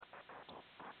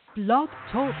Blog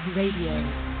Talk Radio.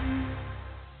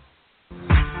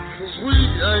 'Cause we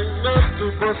ain't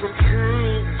nothing but some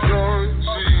true joint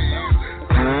cheese.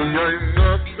 We ain't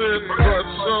nothing but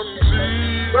some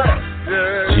cheese.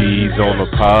 Yeah. Cheese on the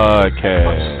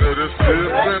podcast.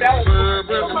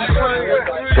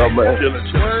 So much.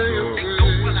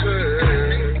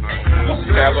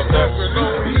 Have up there?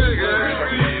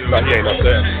 No, he ain't up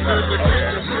there.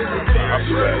 I'll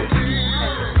be ready.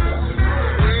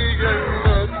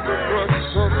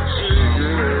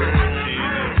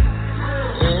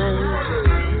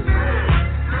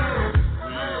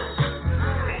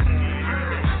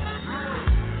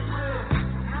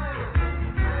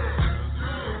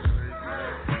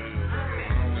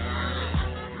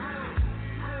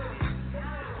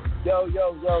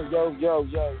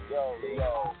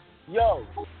 Yo.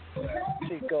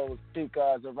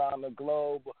 Chicos around the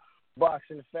globe,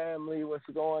 boxing family, what's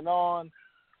going on?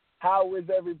 How is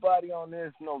everybody on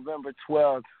this November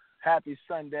 12th? Happy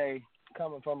Sunday,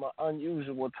 coming from an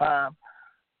unusual time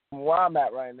from where I'm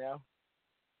at right now.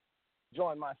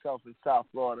 Enjoying myself in South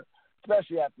Florida,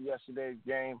 especially after yesterday's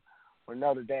game where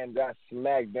Notre Dame got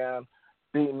smacked down,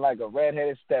 beaten like a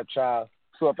redheaded stepchild.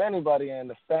 So if anybody in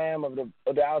the fam of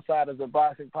the Outsiders of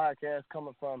Boxing podcast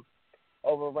coming from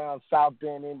over around South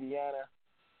Bend, Indiana,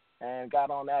 and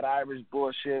got on that Irish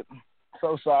bullshit,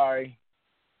 so sorry.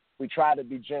 We tried to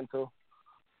be gentle.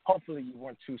 Hopefully you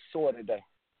weren't too sore today.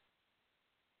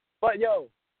 But,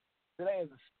 today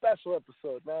is a special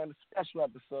episode, man, a special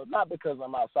episode, not because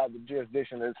I'm outside the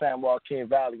jurisdiction of the San Joaquin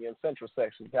Valley in Central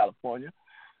Section, California,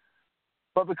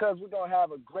 but because we're going to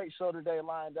have a great show today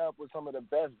lined up with some of the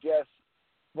best guests.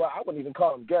 Well, I wouldn't even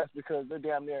call them guests because they're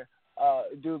damn near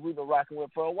dudes we've been rocking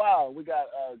with for a while. We got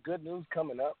good news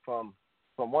coming up from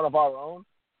one of our own,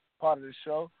 part of the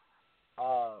show.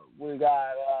 We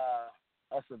got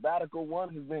a sabbatical one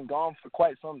who's been gone for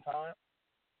quite some time,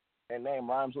 and name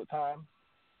rhymes with time,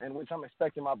 in which I'm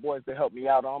expecting my boys to help me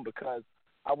out on because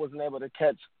I wasn't able to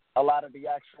catch a lot of the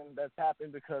action that's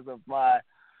happened because of my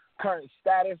current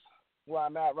status, where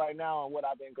I'm at right now and what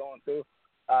I've been going through.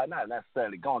 Not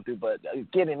necessarily going through, but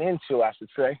getting into, I should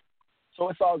say. So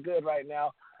it's all good right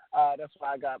now. That's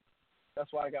why I got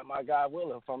my guy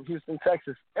Willa from Houston,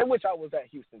 Texas, in which I was at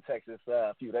Houston, Texas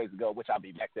a few days ago, which I'll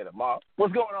be back there tomorrow.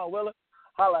 What's going on, Willa?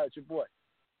 Holla at your boy.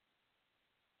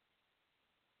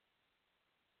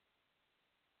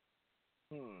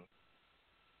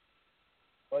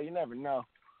 Well, you never know.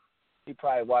 He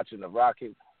probably watching the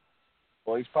Rockets,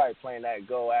 or he's probably playing that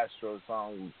Go Astros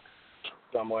song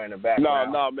somewhere in the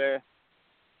background. No, man.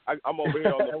 I'm over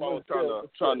here on the phone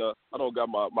trying to. I don't got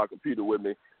my computer with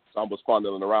me, so I'm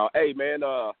responding around. Hey, man.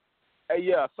 I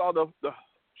saw the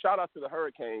shout out to the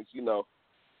Hurricanes.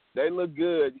 They look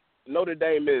good. Notre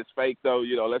Dame is fake though.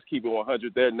 Let's keep it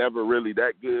 100. They're never really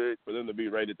that good for them to be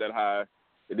rated that high.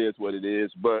 It is what it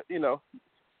is. But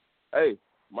hey,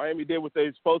 Miami did what they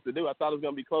were supposed to do. I thought it was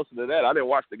gonna be closer to that. I didn't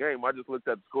watch the game. I just looked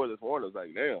at the score this morning. I was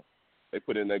like, damn, they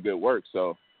put in that good work.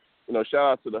 So. Shout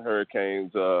out to the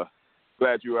Hurricanes.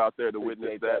 Glad you were out there to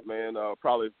witness that, man.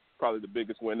 Probably the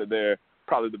biggest winner there.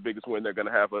 Probably the biggest win they're gonna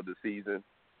have of the season.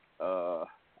 I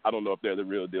don't know if they're the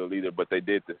real deal either, but they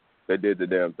did the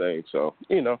damn thing. So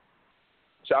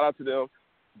shout out to them.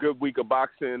 Good week of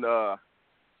boxing. I'm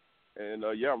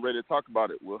ready to talk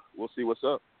about it. We'll see what's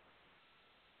up.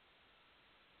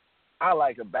 I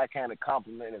like a backhanded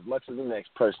compliment as much as the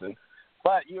next person,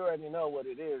 but you already know what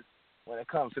it is. When it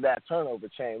comes to that turnover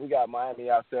chain, we got Miami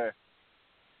out there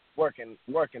working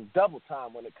double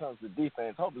time when it comes to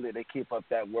defense. Hopefully they keep up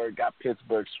that work. Got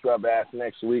Pittsburgh scrub ass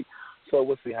next week, so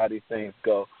we'll see how these things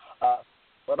go.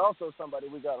 But also somebody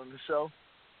we got on the show,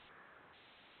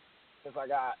 since I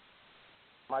got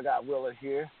my guy Willa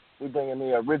here, we bringing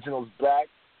the originals back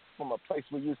from a place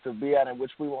we used to be at in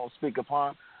which we won't speak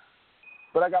upon.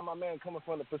 But I got my man coming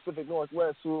from the Pacific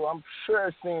Northwest who I'm sure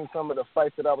has seen some of the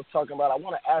fights that I was talking about. I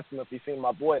want to ask him if he's seen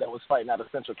my boy that was fighting out of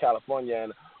Central California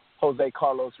and Jose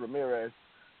Carlos Ramirez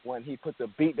when he put the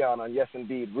beat down on Yes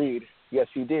Indeed Reed. Yes,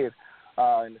 he did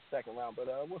in the second round. But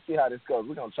we'll see how this goes.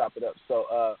 We're going to chop it up.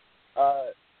 So,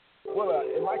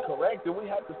 am I correct? Do we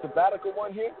have the sabbatical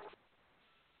one here?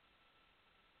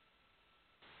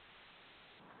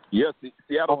 Yes,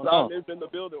 Seattle Sime is in the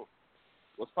building.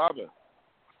 What's poppin'?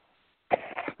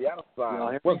 Seattle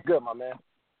Sime. What's good, my man?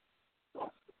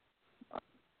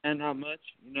 And not much,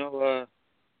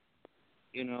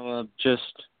 just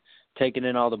taking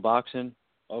in all the boxing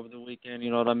over the weekend.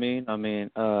 You know what I mean? I've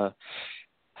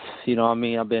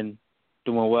been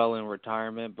doing well in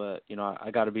retirement, but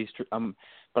I got to be. I'm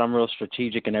real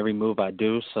strategic in every move I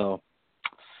do. So,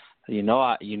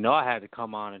 I had to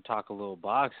come on and talk a little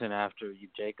boxing after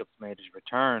Jacobs made his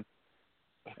return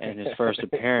and his first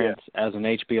appearance as an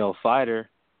HBO fighter,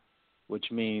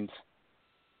 which means,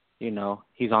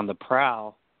 he's on the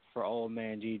prowl for old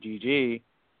man GGG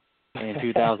in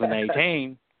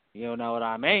 2018. You know what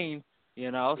I mean?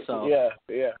 So yeah.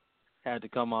 Had to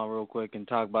come on real quick and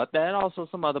talk about that, and also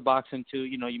some other boxing too.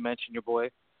 You mentioned your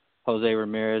boy Jose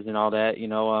Ramirez and all that. He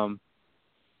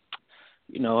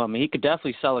could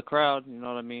definitely sell a crowd. You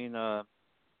know what I mean? The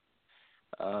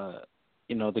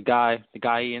guy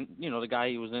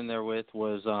he was in there with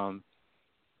was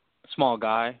small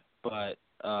guy, but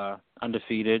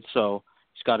undefeated. So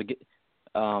he's got to get.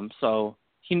 So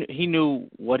he knew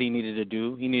what he needed to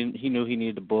do. He knew he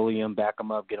needed to bully him, back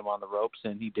him up, get him on the ropes,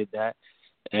 and he did that.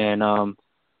 And I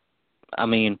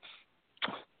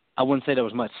wouldn't say there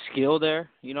was much skill there.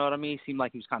 You know what I mean? He seemed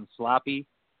like he was kind of sloppy.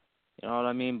 You know what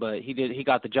I mean? But he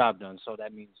got the job done. So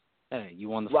that means, hey, you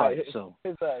won the fight. So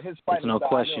his there's fight no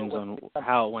questions on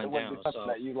how it went down. So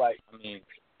that you like.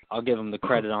 I'll give him the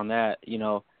credit on that. I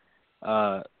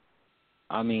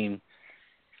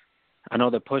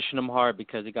know they're pushing him hard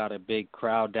because he got a big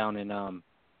crowd down in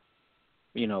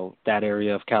that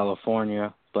area of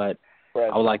California. But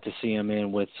I would like to see him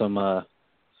in with some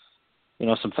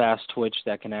some fast twitch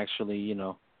that can actually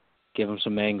give him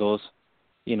some angles,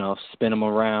 spin him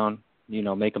around,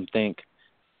 make him think,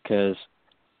 because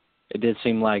it did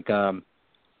seem like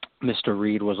Mr.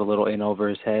 Reed was a little in over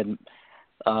his head,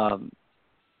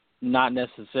 not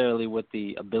necessarily with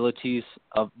the abilities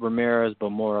of Ramirez, but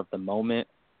more of the moment.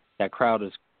 That crowd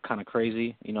is kind of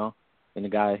crazy, and the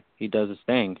guy, he does his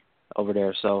thing over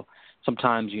there. So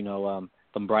sometimes,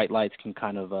 some bright lights can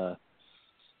kind of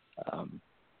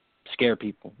scare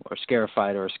people or scare a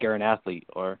fighter or scare an athlete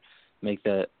or make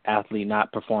the athlete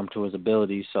not perform to his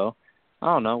abilities. So I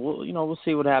don't know. We'll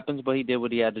see what happens, but he did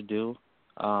what he had to do.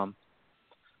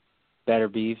 Better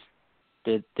Beef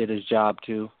did his job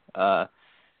too. I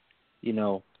don't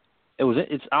know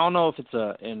if it's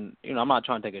I'm not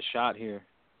trying to take a shot here,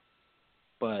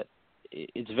 but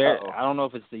it's very, I don't know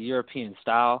if it's the European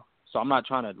style. So I'm not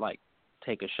trying to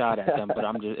take a shot at them, but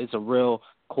it's a real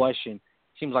question.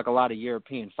 Seems like a lot of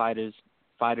European fighters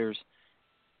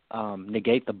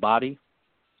negate the body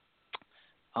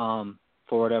for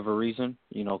whatever reason.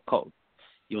 You'll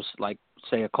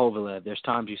say a Kovalev. There's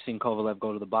times you've seen Kovalev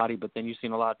go to the body, but then you've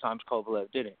seen a lot of times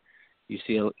Kovalev didn't. You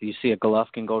see a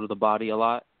Golovkin go to the body a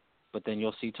lot, but then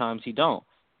you'll see times he don't.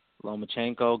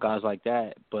 Lomachenko, guys like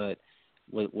that. But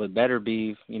with Better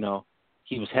Beef, he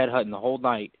was headhunting the whole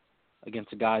night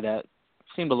against a guy that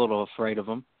seemed a little afraid of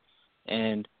him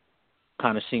and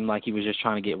kind of seemed like he was just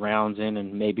trying to get rounds in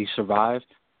and maybe survive.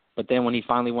 But then when he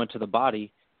finally went to the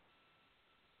body,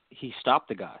 he stopped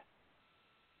the guy.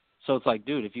 So it's like,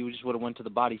 dude, if you just would have went to the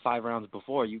body 5 rounds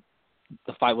before,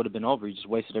 the fight would have been over. You just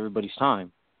wasted everybody's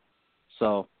time.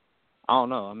 So I don't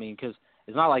know. Because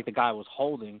it's not like the guy was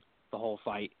holding the whole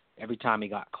fight every time he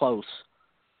got close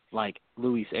like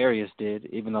Luis Arias did,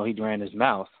 even though he ran his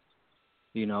mouth,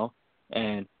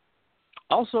 And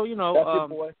also,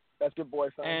 That's your boy,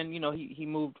 son. And,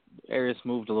 Arias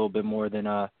moved a little bit more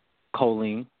than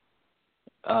Colleen.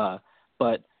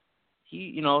 But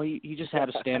he just had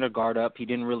a standard guard up. He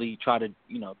didn't really try to,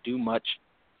 do much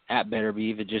at Better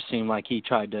Beef. It just seemed like he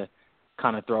tried to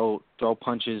kind of throw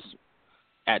punches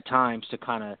at times to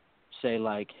kind of say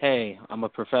like, hey, I'm a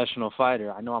professional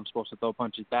fighter. I know I'm supposed to throw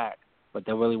punches back, but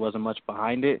there really wasn't much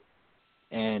behind it.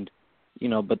 And,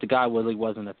 but the guy really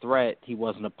wasn't a threat. He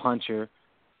wasn't a puncher.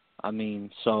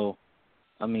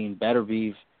 Better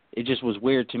Beef, it just was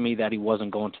weird to me that he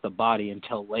wasn't going to the body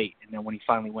until late. And then when he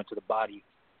finally went to the body,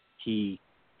 he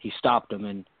stopped him.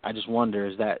 And I just wonder,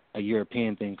 is that a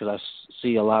European thing? Because I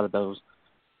see a lot of those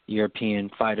European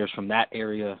fighters from that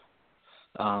area,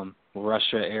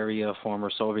 Russia area, former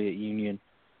Soviet Union,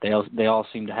 they all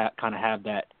seem to kind of have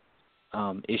that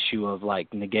issue of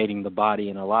negating the body.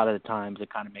 And a lot of the times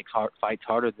it kind of makes fights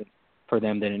harder for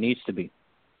them than it needs to be.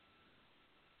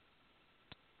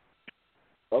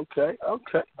 Okay.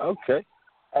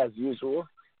 As usual,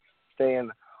 staying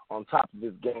on top of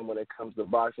his game when it comes to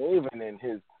boxing, even in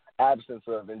his absence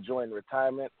of enjoying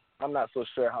retirement. I'm not so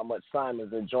sure how much Sime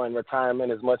is enjoying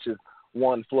retirement as much as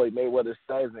one Floyd Mayweather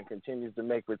says and continues to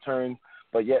make returns,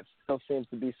 but yet still seems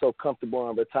to be so comfortable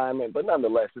in retirement. But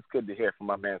nonetheless, it's good to hear from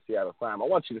my man Seattle Sime. I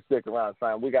want you to stick around,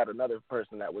 Sime. We got another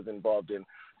person that was involved in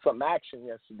some action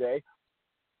yesterday,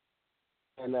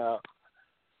 and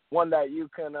one that you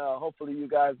can, hopefully you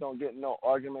guys don't get no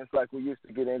arguments like we used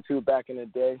to get into back in the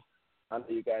day. I know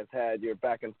you guys had your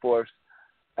back and forth.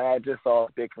 Just all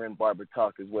bickering barber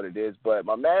talk is what it is. But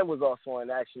my man was also in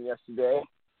action yesterday,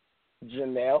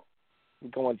 Janelle. We're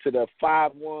going to the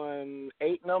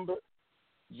 518 number.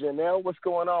 Janelle, what's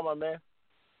going on, my man?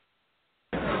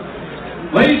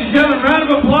 Ladies and gentlemen, round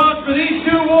of applause for these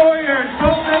two warriors,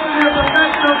 both making their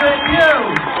professional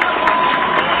debut.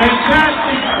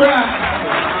 Fantastic scrap.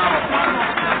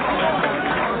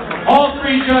 All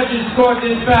three judges scored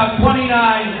this bout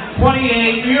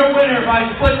 29-28. Your winner by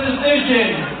split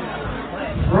decision.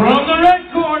 From the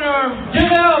red corner,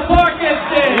 Janelle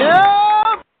Parkinson. Yeah.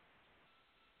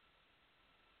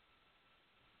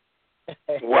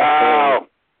 Wow.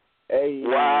 Hey.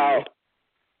 Wow.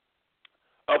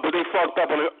 But they fucked up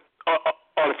on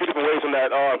a few different ways on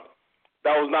that.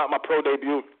 That was not my pro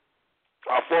debut.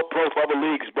 I fought pro for other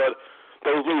leagues, but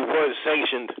those leagues weren't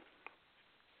sanctioned.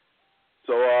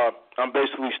 So I'm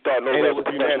basically starting over as a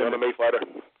professional MMA fighter.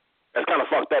 That's kind of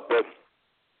fucked up, but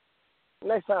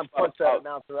Next time, punch that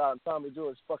announcer out and tell him to do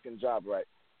his fucking job right.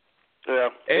 yeah.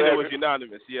 And it was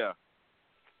unanimous, yeah.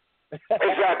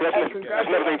 Exactly. That's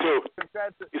another thing, too.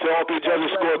 You said all three judges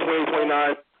scored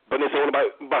 20-29, but they said only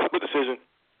by split decision.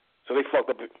 So they fucked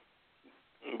up.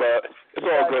 But it's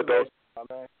all good, though.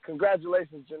 Man.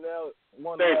 Congratulations, Janelle.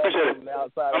 Hey, appreciate it.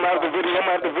 I'm gonna have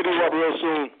the video up real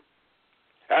soon.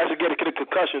 I actually get a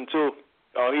concussion too.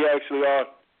 He actually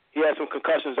he had some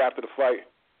concussions after the fight.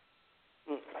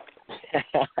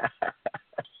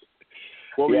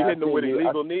 What were you hitting him with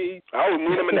illegal knees? I was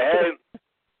kneeing him in the head.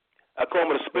 I caught him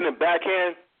with a spinning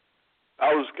backhand.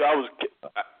 I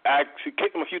actually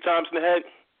kicked him a few times in the head.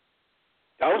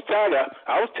 I was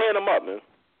tearing him up, man.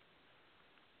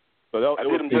 So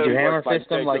did you hammer fist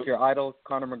him like your idol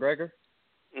Conor McGregor?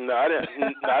 No, I didn't.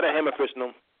 I didn't hammer fist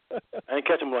him. I didn't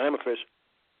catch him with a hammer fist.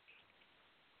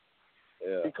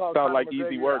 Yeah. Sound like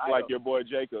easy work, like your boy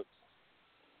Jacobs.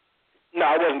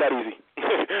 No, it wasn't that easy.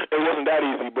 It wasn't that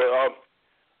easy, but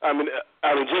I mean,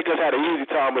 Jacobs had an easy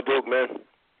time with Duke, man.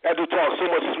 That dude talked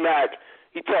so much smack.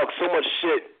 He talked so much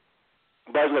shit.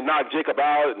 But he's gonna knock Jacob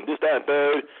out and this, that, and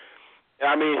third.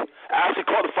 And I mean, I actually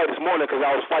caught the fight this morning because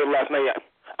I was fighting last night.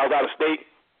 I was out of state,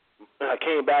 and I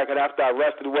came back, and after I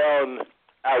rested well, and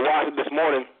I watched it this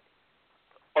morning,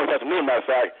 or this afternoon, matter of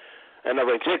fact, and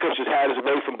Jacobs just had his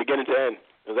way from beginning to end.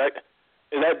 And that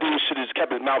dude should have just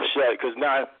kept his mouth shut because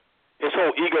now his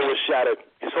whole ego is shattered.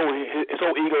 His whole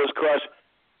ego is crushed.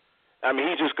 I mean,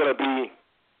 he's just going to be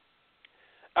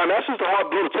 – I mean, that's just a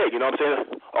hard blow to take, you know what I'm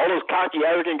saying? All those cocky,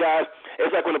 arrogant guys.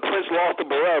 It's like when the Prince lost to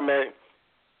Barrera, man.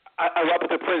 I rock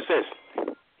with the Prince since.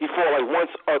 He fought like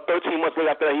once or 13 months later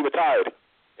after that he retired.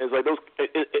 It's like those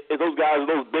guys with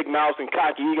those big mouths and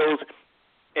cocky egos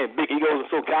and big egos and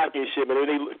so cocky and shit, man.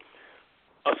 They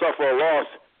suffer a loss.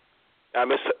 I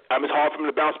mean, it's hard for him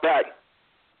to bounce back.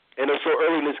 And it's so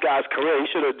early in this guy's career, he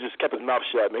should have just kept his mouth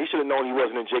shut, man. He should have known he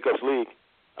wasn't in Jacobs' league.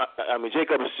 I mean,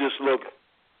 Jacobs just look.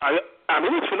 I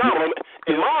mean, he's phenomenal.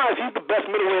 In my eyes, he's the best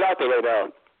middleweight out there right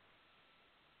now.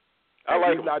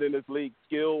 He's not in this league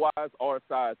skill-wise or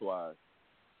size-wise.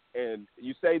 And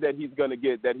you say that he's going to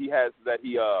get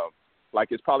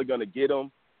it's probably going to get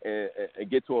him and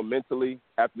get to him mentally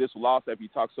after this loss after he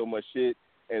talks so much shit.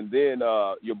 And then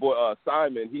your boy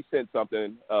Simon, he sent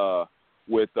something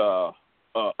with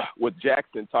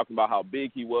Jackson talking about how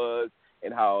big he was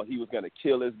and how he was going to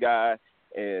kill this guy.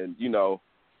 And, you know,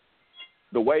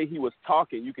 the way he was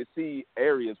talking, you could see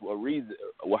areas or reason,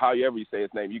 or however you say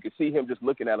his name, you could see him just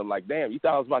looking at him like, damn, you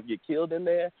thought I was about to get killed in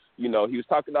there? You know, he was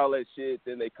talking all that shit.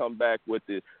 Then they come back with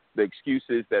the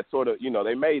excuses that sort of, you know,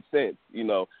 they made sense. You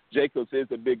know, Jacobs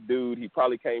is a big dude. He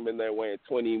probably came in there weighing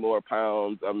 20 more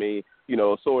pounds. I mean, you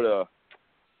know, sort of,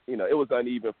 you know, it was an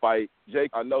uneven fight.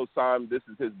 I know Sime, this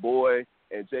is his boy,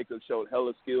 and Jacobs showed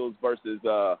hella skills versus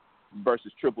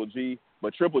Triple G,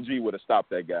 but Triple G would have stopped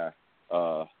that guy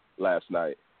last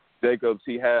night. Jacobs,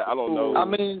 he had, I don't know. I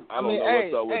don't know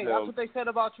what's up with him. That's what they said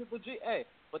about Triple G. Hey,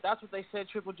 but that's what they said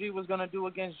Triple G was going to do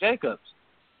against Jacobs.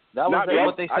 That was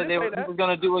what they said he was going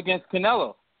to do against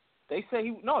Canelo. They say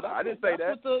I didn't say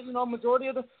that. What the majority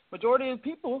of the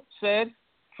people said.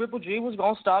 Triple G was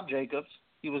going to stop Jacobs.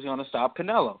 He was going to stop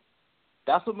Canelo.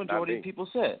 That's what majority of people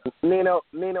said. Nino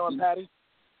and Patty.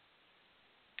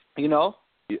 You know,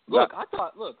 look, I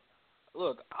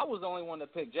was the only one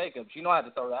that picked Jacobs. You know, I had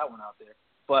to throw that one out there.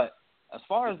 But as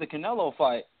far as the Canelo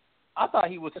fight, I thought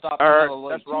he would stop Canelo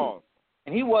late. That's wrong.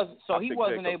 And he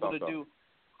wasn't able to do.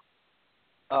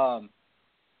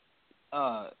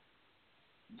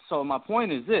 So my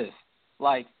point is this: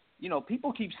 like, you know,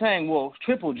 people keep saying, "Well,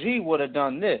 Triple G would have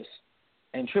done this,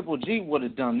 and Triple G would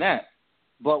have done that,"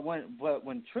 but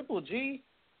when Triple G,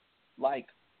 like,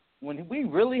 when we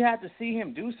really had to see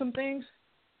him do some things,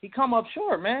 he come up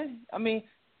short, man. I mean,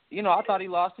 you know, I thought he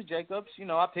lost to Jacobs. You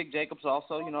know, I picked Jacobs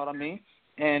also. You know what I mean?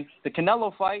 And the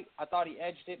Canelo fight, I thought he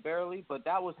edged it barely, but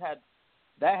that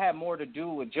had more to do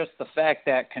with just the fact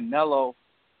that Canelo,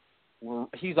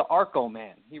 he's an Arco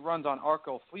man. He runs on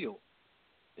Arco fuel.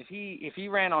 If he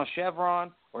ran on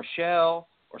Chevron or Shell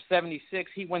or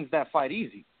 76, he wins that fight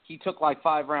easy. He took like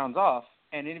 5 rounds off,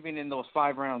 and even in those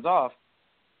 5 rounds off,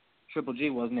 Triple G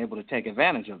wasn't able to take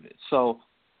advantage of it. So,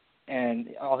 and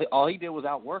all he did was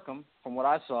outwork him. From what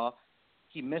I saw,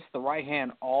 he missed the right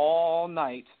hand all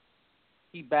night.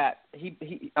 He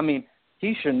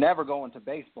should never go into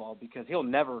baseball because he'll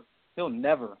never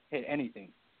hit anything,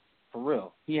 for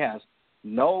real. He has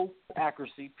no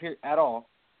accuracy at all.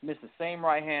 Missed the same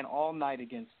right hand all night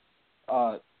against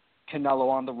Canelo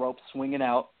on the ropes, swinging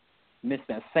out. Missed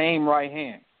that same right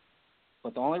hand.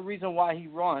 But the only reason why he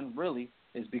won, really,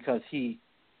 is because it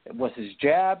was his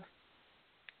jab,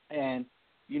 and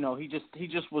he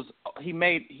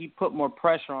put more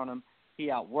pressure on him. He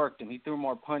outworked him. He threw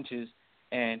more punches,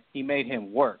 and he made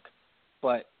him work.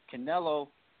 But Canelo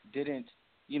didn't.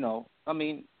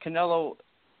 Canelo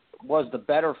was the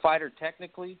better fighter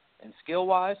technically and skill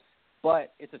wise,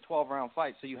 but it's a 12-round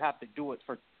fight, so you have to do it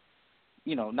for,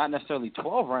 not necessarily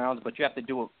 12 rounds, but you have to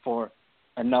do it for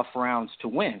enough rounds to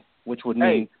win, which would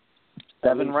mean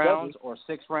 7 rounds or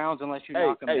 6 rounds unless you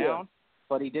knock him down.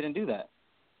 But he didn't do that.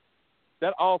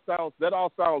 That all sounds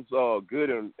good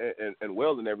and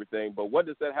well and everything, but what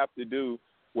does that have to do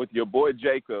with your boy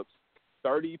Jacobs,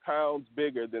 30 pounds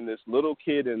bigger than this little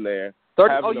kid in there?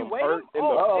 30, having you him weighed hurt him? in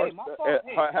Oh, the hey, my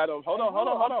fault. had him. Hold on.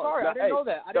 I'm sorry, I didn't know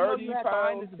that. I didn't know 30 you had pounds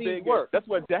behind the scenes bigger. work. That's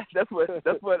what Jackson, whatever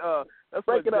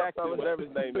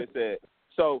his name is, said.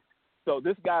 So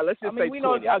this guy, let's just say 20.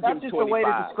 Know I'll give that's him just 25. a way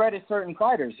to discredit certain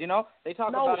fighters. They talk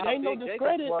about how ain't no big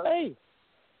discredit. Jacobs was. Hey,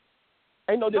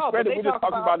 ain't no discredit. We're just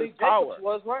talking about his power.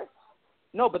 Was, right?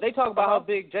 No, but they talk about how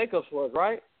big Jacobs was,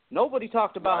 right? Nobody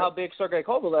talked about how big Sergey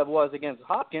Kovalev was against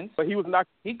Hopkins. But he was knocked.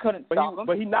 He couldn't stop him.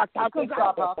 But he knocked Hopkins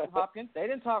out. Hopkins. They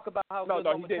didn't talk about how big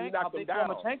him down.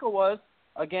 Lomachenko was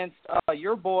against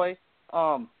your boy.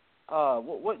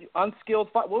 What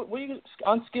unskilled fight? What were you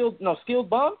unskilled? No, skilled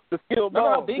bum. The skilled bum.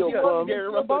 Remember how big he was? Gary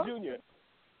Russell Russell Jr.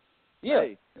 Yeah.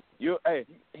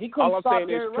 He couldn't all I'm stop saying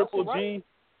Gary is Russell, right?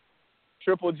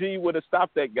 Triple G would have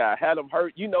stopped that guy, had him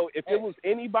hurt. If it was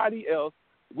anybody else,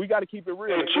 we got to keep it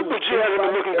real. And Triple G hasn't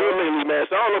been looking good lately, man.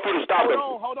 So I don't know if we can stop him.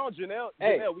 Hold on, Janelle.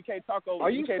 Hey, Janelle, we can't talk over. Are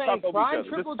you saying prime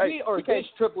Triple G or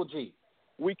just Triple G?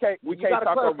 We can't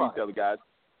talk over each other, guys.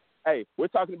 Hey, we're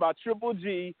talking about Triple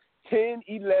G, 10,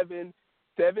 11,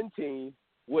 17,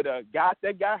 would have got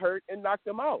that guy hurt and knocked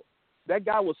him out. That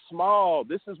guy was small.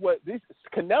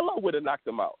 Canelo would have knocked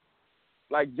him out.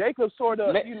 Like Jacob sort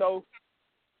of, he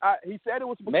said it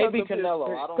was because maybe of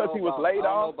Canelo. I don't know he was laid I don't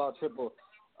off. know about Triple.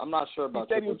 I'm not sure about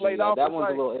he said Triple he was laid G. off. That one's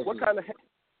a little iffy.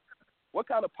 What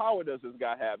kind of power does this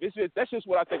guy have? That's just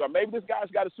what I think. Or maybe this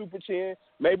guy's got a super chin.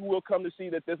 Maybe we'll come to see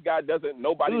that this guy doesn't.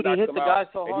 Nobody Dude, knocks him out,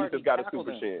 so and hard, he's just got a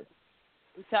super chin.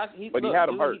 He had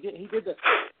him hurt. He hit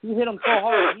him so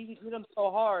hard. He hit him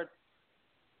so hard.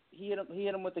 He hit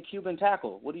him with the Cuban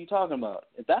tackle. What are you talking about?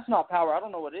 If that's not power, I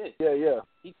don't know what is. Yeah.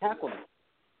 He tackled him.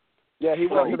 Yeah, he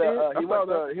went to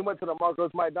the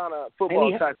Marcos Maidana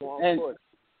football tackle on foot.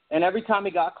 And every time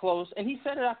he got close, and he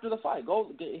said it after the fight.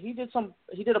 He did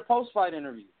a post-fight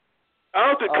interview. I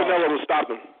don't think Canelo would stop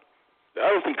him. I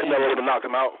don't think Canelo would have knocked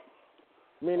him out.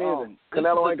 Me neither.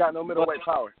 Canelo ain't got no middleweight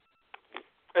power.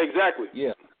 Exactly.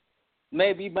 Yeah.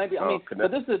 Maybe. But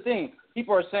this is the thing.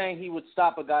 People are saying he would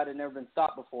stop a guy that never been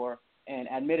stopped before, and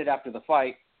admitted after the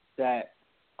fight that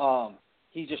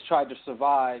he just tried to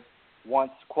survive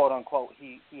once, quote unquote,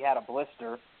 he had a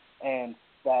blister, and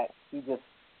that he just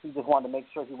wanted to make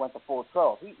sure he went to full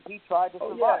throw. He tried to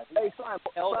survive. Yeah. Hey, Sime,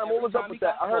 what was up with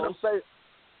that? I heard him say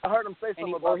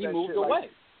something about that. He moved shit. away.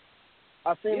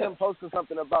 I seen him posting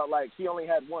something about he only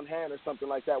had one hand or something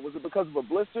like that. Was it because of a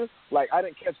blister? I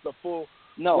didn't catch the full.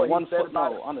 No, one foot.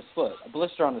 No, on his foot. A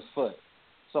blister on his foot.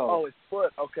 So. His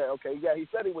foot. Okay. Yeah, he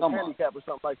said he was handicapped or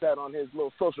something like that on his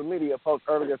little social media post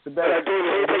earlier today.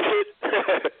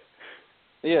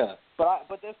 Yeah,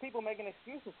 but there's people making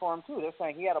excuses for him too. They're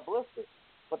saying he had a blister,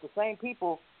 but the same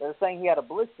people that are saying he had a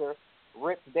blister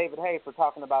ripped David Hay for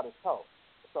talking about his toe.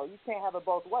 So you can't have it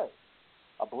both ways.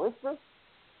 A blister?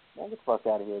 Man, get the fuck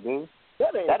out of here, dude.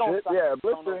 That ain't shit. Yeah,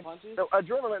 blister. No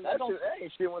adrenaline. That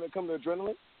ain't shit when it comes to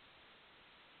adrenaline.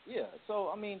 Yeah.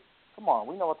 So come on.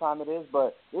 We know what time it is,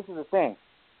 but this is the thing.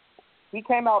 He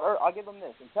came out. I'll give him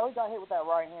this. Until he got hit with that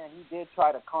right hand, he did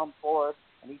try to come forward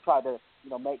and he tried to.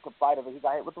 Make a fight of it. He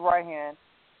got hit with the right hand.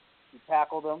 He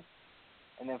tackled him.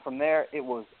 And then from there, it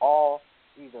was all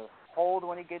either hold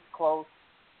when he gets close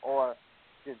or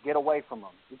just get away from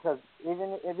him. Because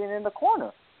even in the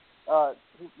corner,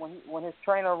 when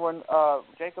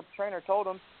Jacob's trainer told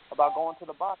him about going to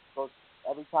the box, he goes,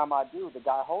 every time I do, the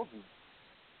guy holds me.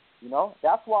 You know,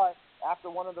 that's why after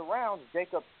one of the rounds,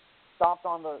 Jacob stomped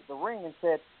on the ring and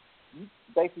said,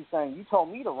 basically saying, you told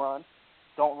me to run,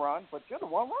 don't run, but you're the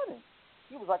one running.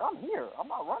 He was like, I'm here. I'm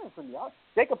not running from you.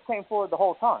 Jacob came forward the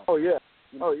whole time. Oh, yeah.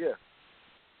 You know? Oh, yeah.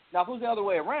 Now, if it was the other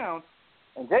way around,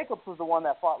 and Jacobs was the one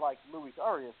that fought like Luis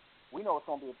Arias, we know it's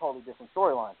going to be a totally different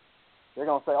storyline. They're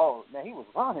going to say, oh, man, he was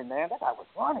running, man. That guy was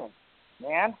running,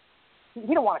 man. He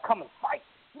didn't want to come and fight.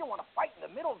 He didn't want to fight in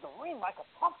the middle of the ring like a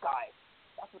tough guy.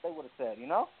 That's what they would have said, you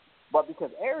know? But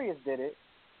because Arias did it,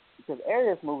 because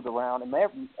Arias moved around and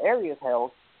Arias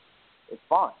held, it's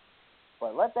fine.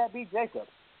 But let that be Jacob.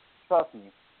 Trust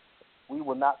me, we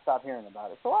will not stop hearing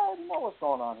about it. So I already know what's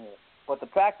going on here. But the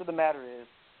fact of the matter is,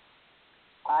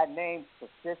 I named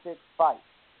specific fights.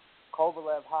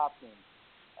 Kovalev, Hopkins,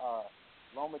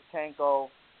 Lomachenko,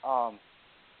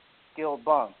 Skilled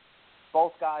Bum.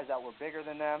 Both guys that were bigger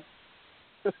than them,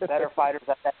 better fighters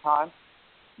at that time.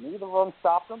 Neither of them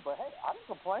stopped them, but hey, I didn't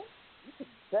complain. You could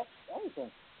bet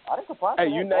anything. I didn't complain. Hey,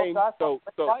 you named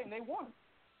fight and they won.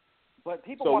 But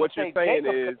people so want what to you're say saying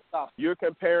Jacob is you're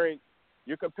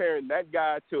comparing that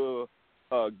guy to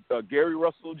Gary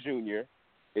Russell Jr.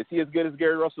 Is he as good as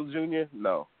Gary Russell Jr.?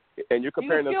 No. And you're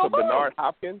comparing him to Bernard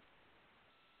Hopkins?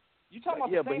 You talking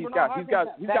about yeah, the same but Bernard Hopkins?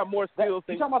 he's got more skills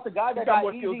than you talking about the guy that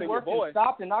got easy work and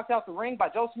stopped and knocked out the ring by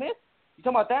Joe Smith? You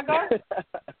talking about that guy?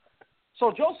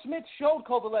 So Joe Smith showed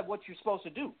Kovalev what you're supposed to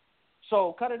do.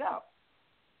 So cut it out.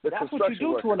 That's what you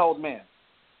do to an old man.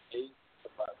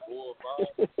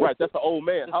 Right, that's an old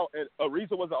man. How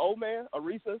Ariza was an old man?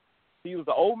 Ariza? He was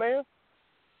an old man?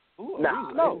 Ooh,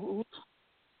 no.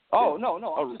 Oh,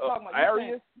 no. I'm just talking about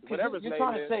Arias, whatever his name is. You're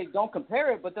trying to say don't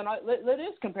compare it, but then let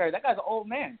us compare it. That guy's an old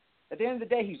man. At the end of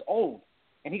the day, he's old,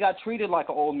 and he got treated like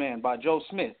an old man by Joe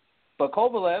Smith. But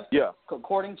Kovalev,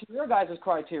 according to your guys'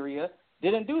 criteria,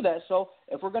 didn't do that. So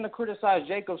if we're going to criticize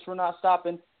Jacobs for not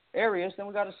stopping Arias, then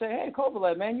we got to say, hey,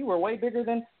 Kovalev, man, you were way bigger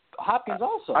than Hopkins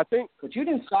also. I think, but you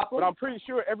didn't stop him. But I'm pretty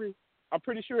sure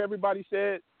everybody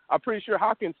said. I'm pretty sure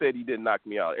Hopkins said he didn't knock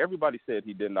me out. Everybody said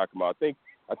he didn't knock him out.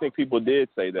 I think people did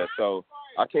say that. So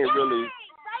I can't.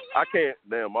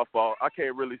 Damn, my fault. I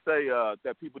can't really say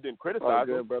that people didn't criticize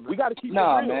him. Brother. We got to keep it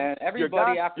real. real. Man.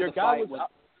 Everybody after the fight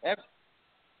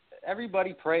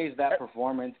everybody praised that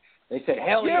performance. They said,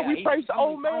 hell yeah. We praised the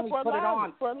old man for put it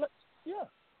on. Yes.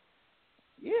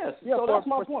 Yeah, so that's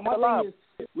my point. My thing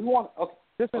is, we want. Okay.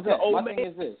 This is an old man. My thing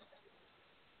is this.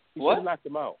 He should have knocked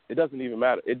him out. It doesn't even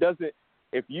matter. It doesn't.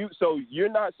 If you you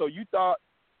thought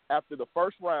after the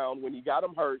first round when he got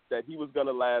him hurt that he was going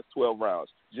to last 12 rounds.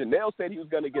 Janelle said he was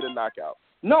going to get a knockout.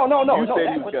 No.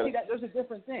 See, there's a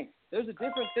different thing. This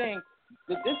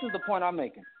is the point I'm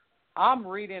making. I'm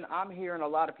hearing a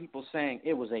lot of people saying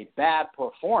it was a bad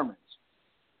performance.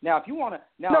 Now, if you want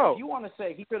to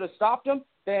say he could have stopped him,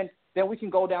 then we can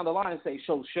go down the line and say,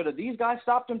 so should have these guys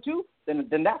stopped him too?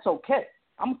 Then that's okay.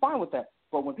 I'm fine with that.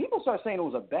 But when people start saying it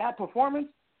was a bad performance,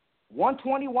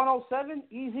 120, 107,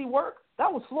 easy work,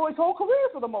 that was Floyd's whole career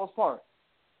for the most part.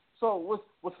 So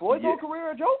was Floyd's whole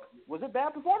career a joke? Was it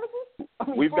bad performances? I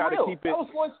mean, we've got to keep it. That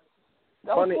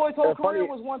was Floyd's whole career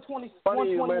was 120,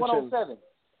 107.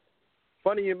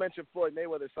 Funny you mentioned Floyd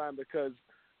Mayweather, Sime, because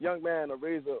young man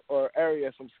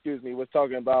Arias, was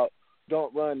talking about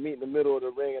don't run, meet in the middle of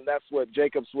the ring, and that's what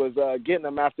Jacobs was getting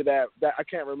him after that. I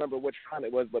can't remember which round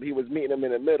it was, but he was meeting him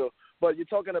in the middle. But you're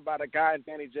talking about a guy,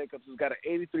 Danny Jacobs, who's got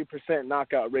an 83%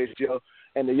 knockout ratio,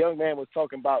 and the young man was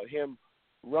talking about him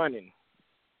running.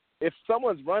 If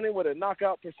someone's running with a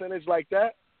knockout percentage like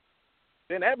that,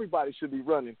 then everybody should be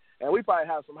running. And we probably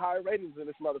have some higher ratings in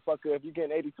this motherfucker if you're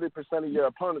getting 83% of your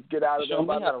opponents get out of there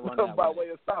by way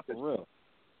of stoppage. For real.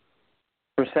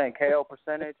 Percent KO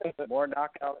percentage, more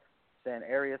knockouts than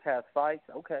Arias has fights.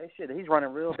 Okay, shit, he's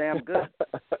running real damn good.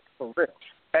 For real.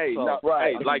 Hey,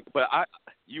 right. But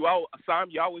you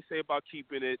always say about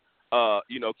keeping it,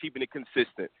 keeping it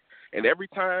consistent. And every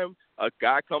time a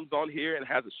guy comes on here and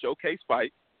has a showcase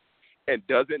fight and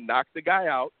doesn't knock the guy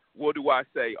out, what do I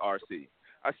say, RC?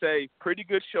 I say pretty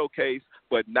good showcase,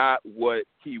 but not what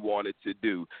he wanted to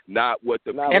do, not what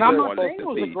the people wanted to see. And I'm not saying it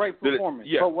was a great performance.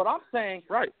 Yeah. But what I'm saying,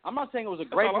 right. I'm not saying it was a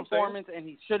great performance and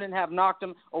he shouldn't have knocked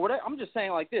him or whatever. I'm just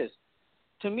saying like this.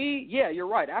 To me, yeah, you're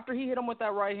right. After he hit him with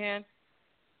that right hand,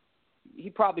 he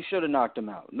probably should have knocked him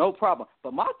out. No problem.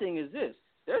 But my thing is this.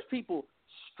 There's people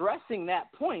stressing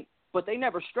that point, but they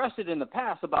never stressed it in the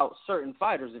past about certain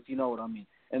fighters, if you know what I mean.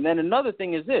 And then another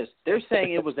thing is this. They're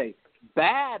saying it was a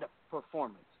bad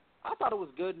performance. I thought it was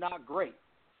good, not great,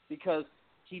 because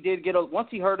he did get once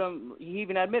he hurt him, he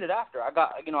even admitted after. I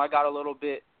got a little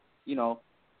bit,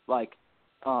 like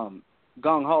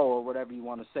gung-ho or whatever you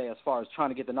want to say as far as trying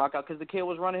to get the knockout because the kid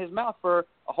was running his mouth for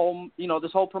a whole,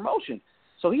 this whole promotion.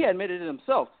 So he admitted it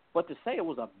himself. But to say it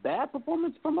was a bad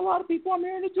performance from a lot of people, I'm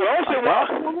hearing it too. I want to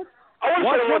say one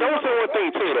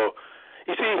thing, too, though.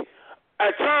 You see,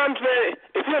 at times, man,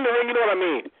 if you're in the ring, you know what I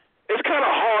mean? It's kind of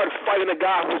hard fighting a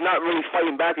guy who's not really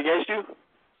fighting back against you.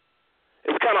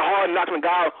 It's kind of hard knocking a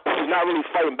guy who's not really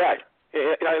fighting back.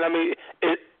 I mean,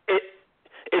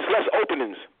 it's less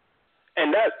openings.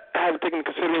 And that has to take into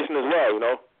consideration as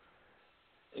well,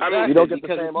 Exactly, I mean, you don't get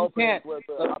because the same openings. with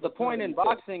the point in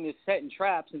boxing is setting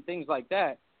traps and things like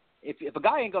that. If a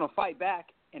guy ain't going to fight back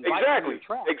and bite into the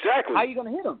trap, how you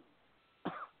going to hit him?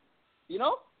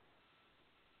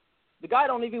 The guy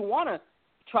don't even want to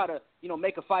try to,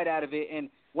 make a fight out of it. And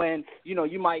when,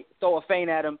 you might throw a feint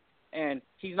at him and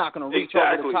he's not going to reach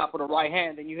over the top of the right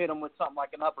hand and you hit him with something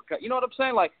like an uppercut. You know what I'm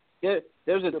saying? Like, there's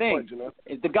a thing.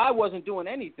 The guy wasn't doing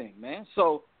anything, man.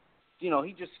 So, he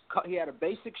had a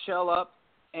basic shell up,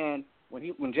 and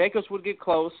when Jacobs would get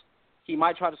close, he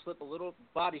might try to slip a little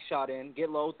body shot in,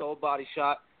 get low, throw a body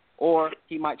shot, or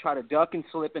he might try to duck and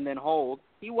slip and then hold.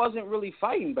 He wasn't really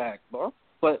fighting back, bro.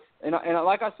 But and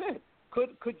like I said,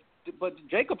 but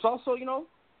Jacobs also,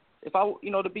 if I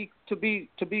to be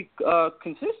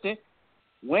consistent,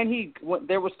 when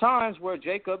there was times where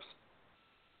Jacobs,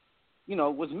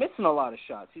 was missing a lot of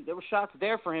shots. There were shots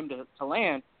there for him to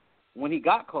land when he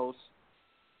got close,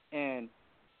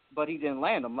 but he didn't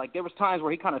land them. Like there was times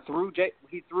where he kind of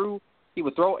he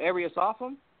would throw Arias off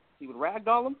him, he would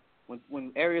ragdoll him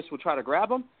when Arias would try to grab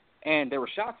him, and there were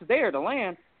shots there to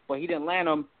land, but he didn't land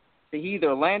them. He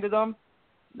either landed them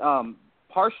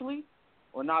partially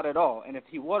or not at all. And if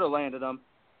he would have landed them,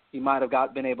 he might have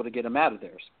been able to get him out of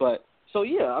there. But so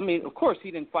yeah, I mean, of course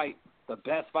he didn't fight the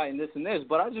best fight in this and this,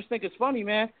 but I just think it's funny,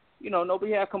 man.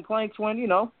 Nobody had complaints when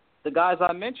the guys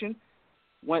I mentioned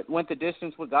went the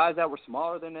distance with guys that were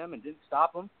smaller than them and didn't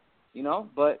stop them.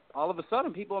 But all of a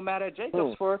sudden people are mad at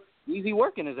Jacobs for easy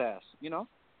working his ass.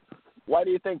 Why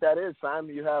do you think that is, Sime?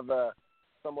 You have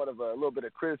somewhat of a little bit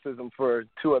of criticism for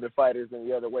two other fighters and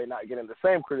the other way not getting the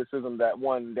same criticism that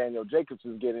one Daniel Jacobs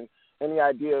is getting. Any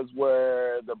ideas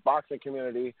where the boxing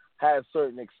community has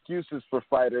certain excuses for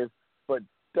fighters but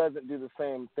doesn't do the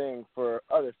same thing for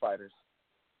other fighters?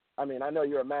 I mean, I know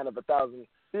you're a man of 1,000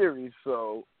 theories,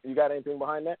 so you got anything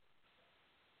behind that?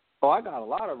 Oh, I got a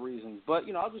lot of reasons, but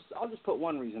I'll just put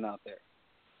one reason out there.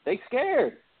 They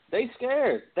scared.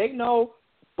 They know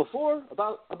before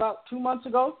about 2 months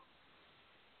ago.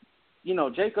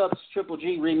 Jacobs Triple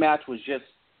G rematch was just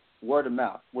word of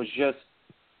mouth. Was just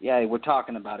we're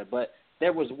talking about it, but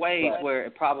there was ways where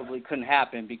it probably couldn't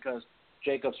happen because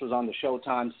Jacobs was on the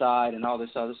Showtime side and all this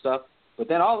other stuff. But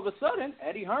then all of a sudden,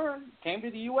 Eddie Hearn came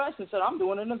to the U.S. and said, I'm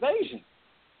doing an invasion.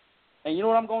 And you know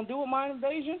what I'm going to do with my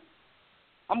invasion?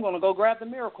 I'm going to go grab the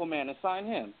Miracle Man and sign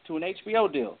him to an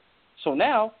HBO deal. So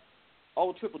now,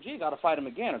 old Triple G got to fight him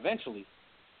again eventually.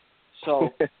 So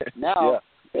now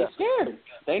they're scared.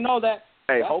 They know that.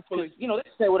 Hey, hopefully. They can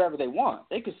say whatever they want.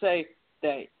 They could say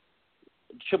that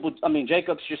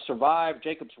Jacobs just survived,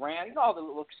 Jacobs ran, all the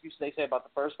little excuses they say about the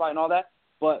first fight and all that,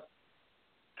 but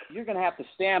you're going to have to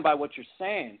stand by what you're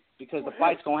saying because the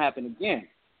fight's going to happen again.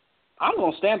 I'm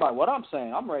going to stand by what I'm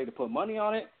saying. I'm ready to put money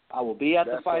on it. I will be at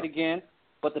the fight again,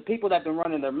 but the people that have been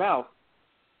running their mouth,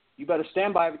 you better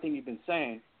stand by everything you've been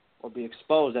saying or be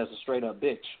exposed as a straight-up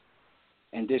bitch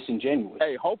and disingenuous.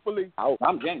 Hey, hopefully,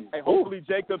 I'm genuine. Hey, hopefully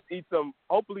Jacobs eats some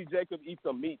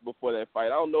meat before that fight. I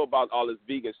don't know about all this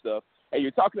vegan stuff. And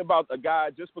you're talking about a guy,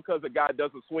 just because a guy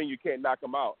doesn't swing, you can't knock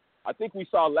him out. I think we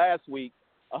saw last week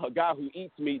a guy who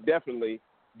eats meat definitely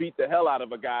beat the hell out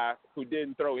of a guy who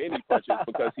didn't throw any punches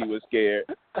because he was scared.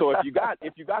 So if you got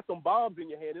some bombs in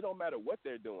your hand, it don't matter what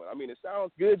they're doing. I mean, it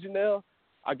sounds good, Janelle.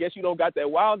 I guess you don't got that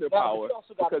Wilder power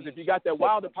because if you got that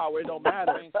Wilder power, it don't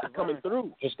matter coming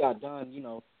through. Just got done,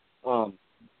 good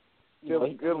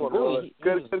one,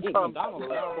 good comeback.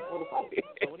 Before the fight.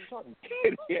 So what are you talking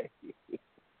about?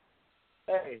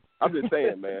 Hey, I'm just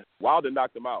saying, man. Wilder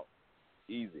knocked him out,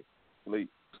 easy, sleep.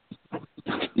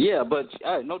 Yeah, but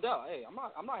no doubt. Hey, I'm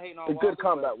not hating on Wilder. A good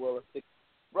comeback, Willa.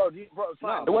 Bro, there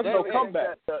wasn't no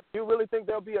comeback. Do you really think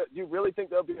there'll be a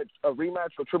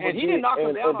rematch for Triple G? And he didn't knock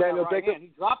him down on Daniel that right Jacobs? hand. He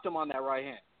dropped him on that right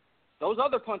hand. Those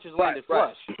other punches landed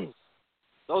flush.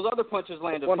 Those other punches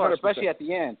landed 100%. Flush, especially at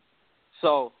the end.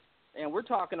 So, and we're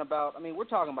talking about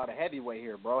a heavyweight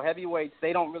here, bro. Heavyweights,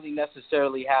 they don't really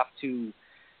necessarily have to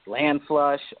land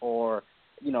flush or,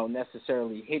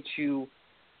 necessarily hit you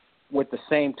with the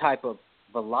same type of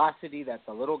velocity that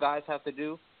the little guys have to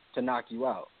do. to knock you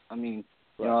out. I mean,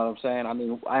 you know what I'm saying? I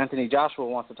mean, Anthony Joshua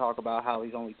wants to talk about how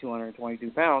he's only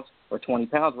 222 pounds or 20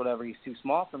 pounds, whatever. He's too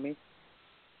small for me.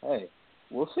 Hey,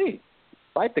 we'll see.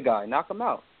 Fight the guy. Knock him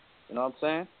out. You know what I'm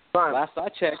saying? Sime. Last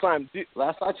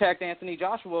I checked, Anthony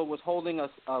Joshua was holding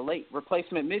a late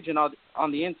replacement midget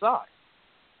on the inside.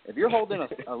 If you're holding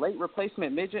a late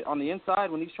replacement midget on the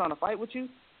inside when he's trying to fight with you,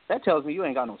 that tells me you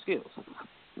ain't got no skills.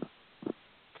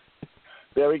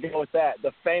 There we go with that.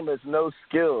 The famous no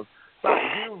skills. So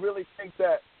do you really think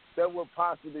that there will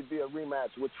possibly be a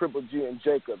rematch with Triple G and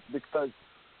Jacob? Because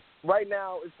right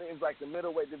now it seems like the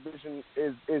middleweight division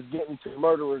is getting to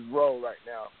murderer's row right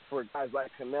now for guys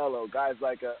like Canelo, guys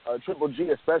like a Triple G,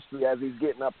 especially as he's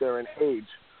getting up there in age.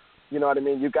 You know what I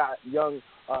mean? You got young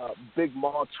Big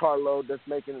Maul Charlo that's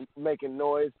making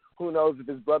noise. Who knows if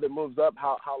his brother moves up,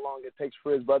 how long it takes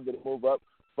for his brother to move up.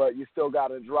 But you still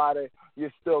got Andrade. You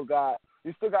still got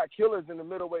killers in the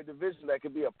middleweight division that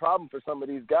could be a problem for some of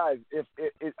these guys.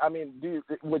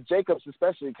 With Jacobs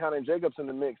especially, counting Jacobs in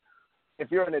the mix, if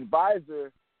you're an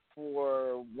advisor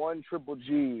for one Triple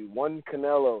G, one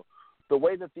Canelo, the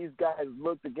way that these guys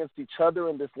looked against each other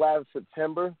in this last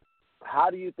September, how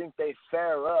do you think they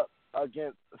fare up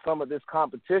against some of this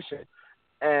competition?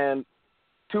 And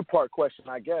two-part question,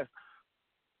 I guess.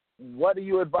 What do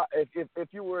you advise if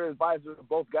you were an advisor of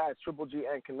both guys, Triple G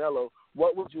and Canelo?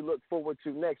 What would you look forward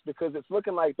to next? Because it's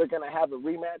looking like they're going to have a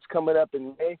rematch coming up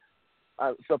in May.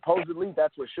 Supposedly,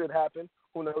 that's what should happen.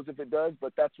 Who knows if it does?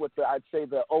 But that's what I'd say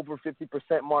the over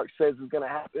 50% mark says is going to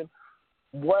happen.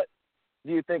 What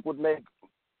do you think would make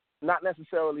not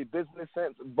necessarily business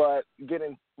sense, but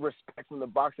getting respect from the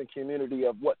boxing community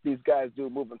of what these guys do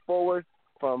moving forward,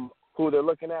 from who they're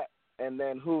looking at, and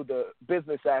then who the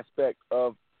business aspect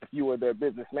of, if you were their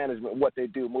business management, what they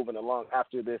do moving along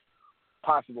after this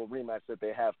possible rematch that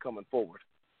they have coming forward?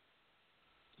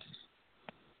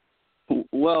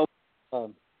 Well,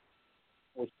 I'll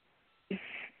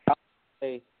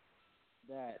say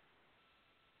that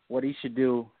what he should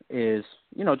do is,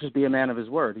 just be a man of his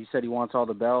word. He said he wants all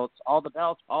the belts,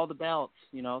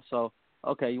 so,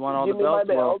 okay, you want all the belts?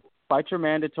 Well, fight your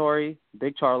mandatory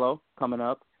Big Charlo coming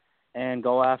up and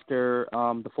go after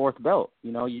the fourth belt.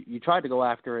 You tried to go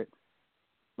after it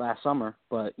last summer,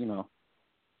 but, from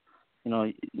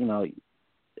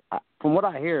what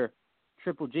I hear,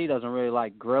 Triple G doesn't really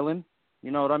like grilling. You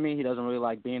know what I mean? He doesn't really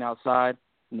like being outside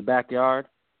in the backyard.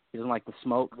 He doesn't like the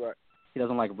smoke. Right. He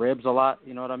doesn't like ribs a lot.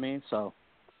 You know what I mean? So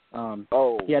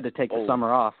he had to take the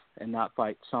summer off and not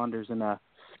fight Saunders in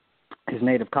his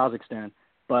native Kazakhstan.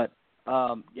 But,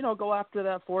 go after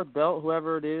that fourth belt,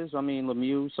 whoever it is. I mean,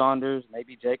 Lemieux, Saunders,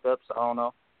 maybe Jacobs. I don't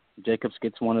know. Jacobs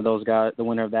gets one of those guys, the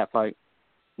winner of that fight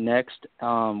next.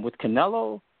 With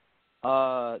Canelo,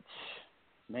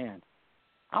 man,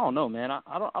 I don't know, man.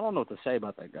 I don't know what to say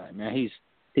about that guy, man.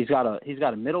 He's got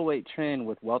a middleweight trend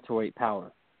with welterweight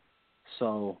power,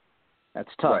 so that's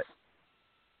tough. Right.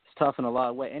 It's tough in a lot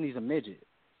of ways, and he's a midget.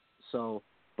 So,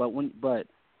 but when you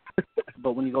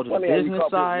go to the business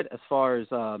side, as far as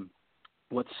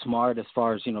what's smart, as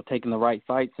far as taking the right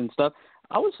fights and stuff,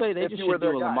 I would say they just should do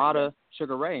a LaMotta,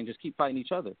 Sugar Ray, and just keep fighting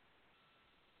each other.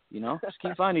 Just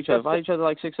keep fighting each other. Fight each other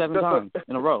like 6-7 times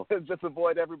in a row. Just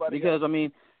avoid everybody. Because,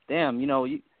 damn,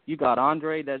 you got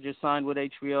Andre that just signed with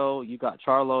HBO. You got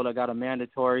Charlo that got a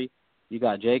mandatory. You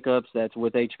got Jacobs that's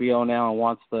with HBO now and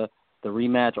wants the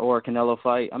rematch or Canelo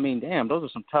fight. I mean, damn, those are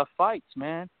some tough fights,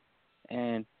 man.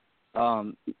 And,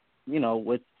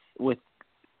 with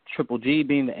Triple G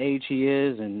being the age he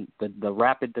is and the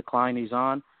rapid decline he's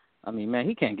on, I mean, man,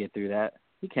 he can't get through that.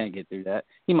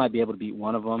 He might be able to beat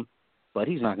one of them, but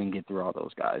he's not going to get through all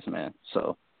those guys, man.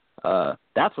 So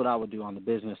that's what I would do on the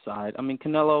business side. I mean,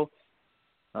 Canelo,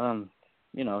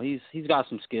 he's got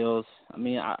some skills. I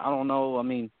mean, I don't know. I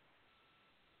mean,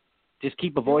 just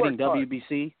keep avoiding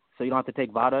WBC so you don't have to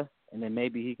take VADA, and then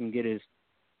maybe he can get his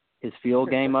field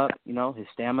game up, his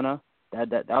stamina.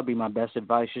 That would be my best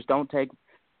advice. Just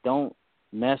don't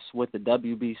mess with the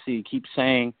WBC. Keep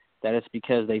saying that it's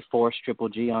because they forced Triple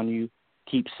G on you.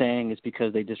 Keep saying it's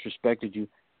because they disrespected you.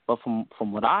 But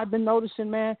from what I've been noticing,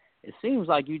 man, it seems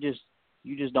like you just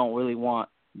don't really want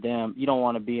them. You don't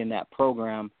want to be in that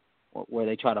program where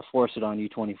they try to force it on you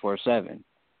 24/7.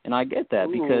 And I get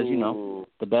that because,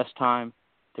 the best time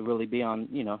to really be on,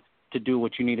 to do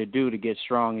what you need to do to get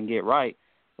strong and get right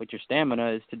with your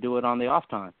stamina is to do it on the off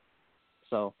time.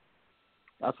 So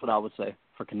that's what I would say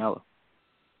for Canelo.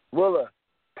 Willa,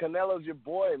 Canelo's your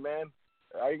boy, man.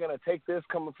 Are you going to take this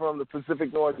coming from the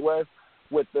Pacific Northwest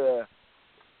with the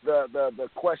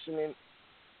questioning,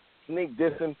 sneak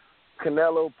dissing,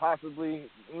 Canelo possibly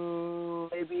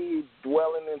maybe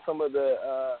dwelling in some of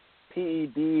the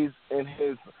PEDs in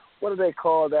his, what do they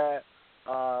call that?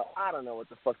 I don't know what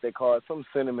the fuck they call it, some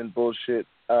cinnamon bullshit,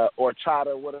 or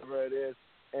chata, whatever it is,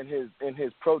 in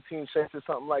his protein shakes or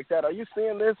something like that. Are you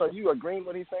seeing this? Are you agreeing with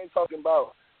what he's saying? Talking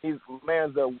about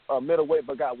man's a middleweight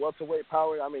but got welterweight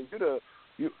power. I mean,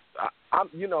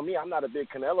 you know me, I'm not a big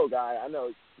Canelo guy. I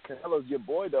know Canelo's your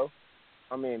boy though.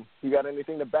 I mean, you got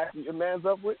anything to back your man's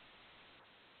up with?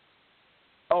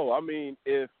 Oh, I mean,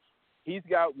 if he's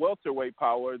got welterweight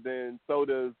power, then so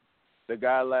does the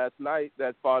guy last night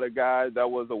that fought a guy that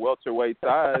was a welterweight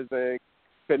size and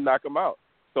couldn't knock him out.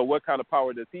 So what kind of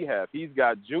power does he have? He's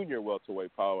got junior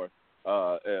welterweight power.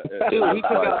 Dude, he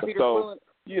took out Peter Quillen.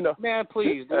 You know, man,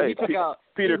 please, dude, he took out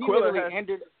Peter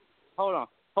Quillen.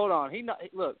 Hold on.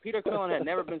 Look, Peter Quillen had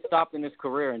never been stopped in his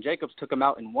career, and Jacobs took him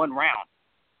out in one round.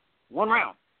 One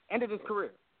round. Ended his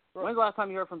career. When's the last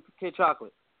time you heard from Kid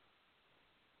Chocolate?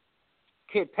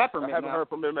 Kid Peppermint. I haven't heard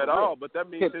from him at all, but that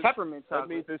means Kid Peppermint. That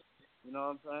means his, you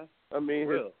know what I'm saying? I mean,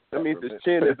 that means his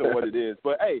chin isn't what it is.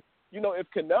 But hey, you know, if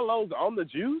Canelo's on the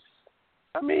juice,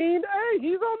 I mean, hey,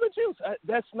 he's on the juice.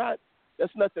 That's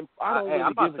nothing. I don't really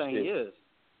I'm not give saying a shit. he is.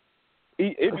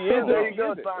 If he is, there you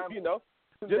go, isn't. Simon. You know,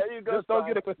 there you go,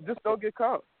 just don't get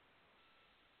caught.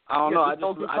 I don't know. I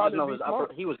just know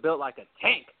he was built like a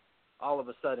tank all of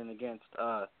a sudden against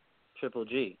Triple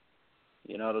G.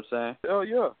 You know what I'm saying? Oh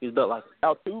yeah. He's built like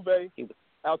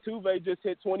Altuve just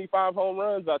hit 25 home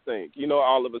runs, I think. You know,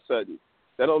 all of a sudden.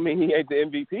 That don't mean he ain't the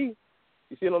MVP.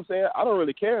 You see what I'm saying? I don't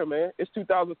really care, man. It's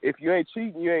 2000. If you ain't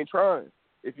cheating, you ain't trying.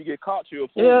 If you get caught, you're a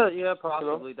fool. Yeah, possibly.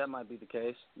 You know? That might be the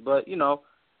case. But, you know,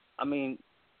 I mean,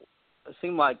 it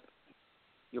seemed like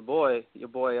your boy,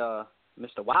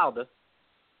 Mr. Wilder,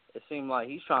 it seemed like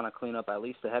he's trying to clean up at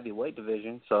least the heavyweight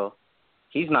division. So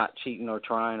he's not cheating or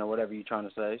trying or whatever you're trying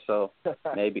to say. So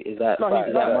maybe is that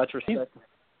much respect?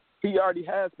 He already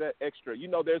has that extra. You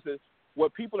know,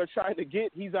 what people are trying to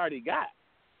get, he's already got.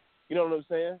 You know what I'm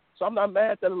saying? So I'm not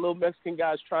mad that a little Mexican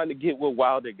guy's trying to get what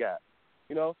Wilder got.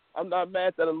 You know, I'm not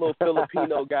mad that a little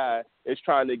Filipino guy is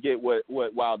trying to get what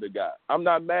Wilder got. I'm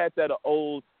not mad that a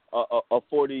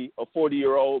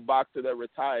 40-year-old boxer that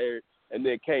retired and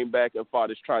then came back and fought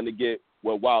is trying to get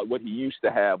what he used to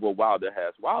have, what Wilder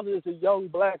has. Wilder is a young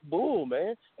black bull,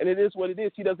 man, and it is what it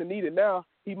is. He doesn't need it now.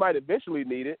 He might eventually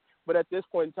need it, but at this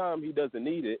point in time, he doesn't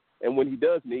need it. And when he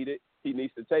does need it, he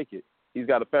needs to take it. He's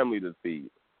got a family to feed.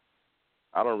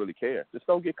 I don't really care. Just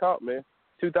don't get caught, man.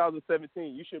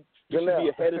 2017, you should be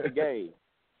ahead of the game.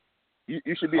 You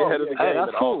should be ahead of the game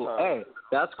that's at cool. all times. Hey,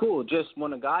 that's cool. Just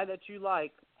when a guy that you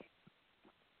like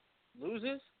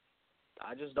loses,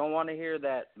 I just don't want to hear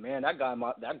that, man, that guy,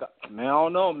 man, I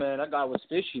don't know, man. That guy was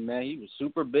fishy, man. He was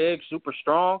super big, super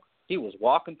strong. He was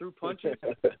walking through punches.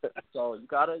 So you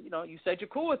got to, you said you're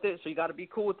cool with it, so you got to be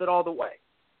cool with it all the way.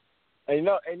 And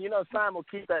you know, Sime will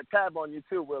keep that tab on you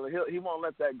too, Willa. He won't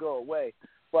let that go away.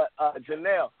 But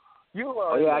Janelle, you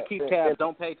are. I keep tabs.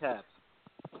 Don't pay tabs.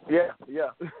 Yeah.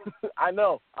 I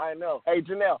know. Hey,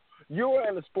 Janelle, you were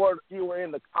in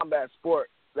the combat sport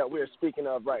that we're speaking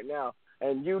of right now,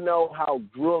 and you know how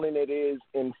grueling it is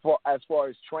as far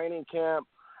as training camp,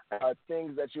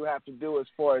 things that you have to do as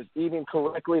far as eating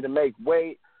correctly to make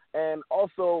weight, and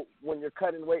also when you're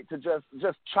cutting weight to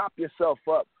just chop yourself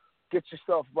up. Get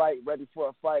yourself right, ready for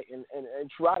a fight, and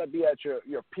try to be at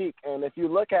your peak. And if you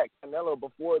look at Canelo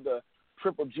before the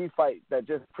Triple G fight that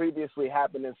just previously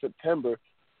happened in September,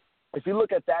 if you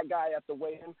look at that guy at the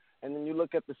weigh-in, and then you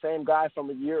look at the same guy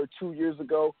from a year or 2 years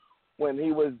ago when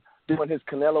he was doing his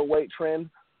Canelo weight trend,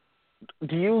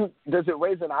 does it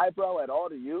raise an eyebrow at all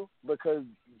to you? Because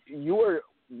you were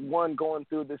one going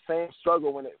through the same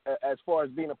struggle as far as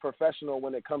being a professional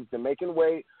when it comes to making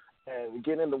weight, and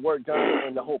getting the work done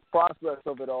and the whole process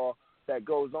of it all that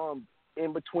goes on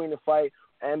in between the fight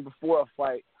and before a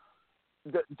fight.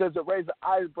 Does it raise an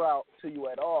eyebrow to you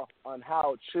at all on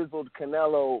how chiseled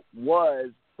Canelo was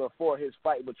before his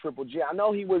fight with Triple G? I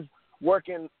know he was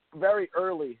working very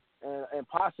early and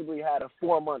possibly had a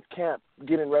 4-month camp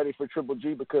getting ready for Triple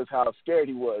G because how scared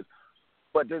he was.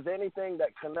 But does anything that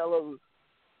Canelo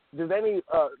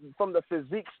 – from the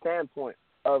physique standpoint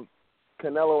of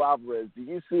Canelo Alvarez, do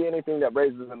you see anything that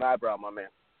raises an eyebrow, my man?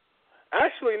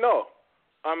 Actually, no.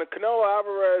 I mean, Canelo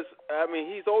Alvarez,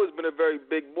 he's always been a very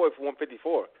big boy for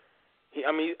 154.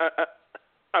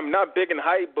 I'm not big in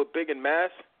height, but big in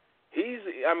mass. He's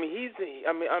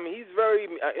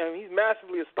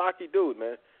massively a stocky dude,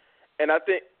 man. And I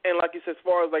think, and like you said, as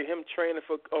far as like him training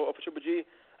for Triple G,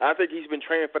 I think he's been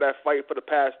training for that fight for the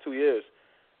past 2 years.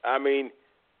 I mean,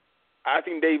 I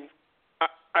think they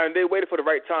waited for the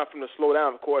right time for him to slow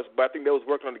down, of course, but I think they was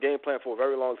working on the game plan for a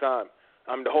very long time.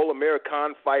 The whole Amir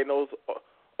Khan fight and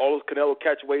all those Canelo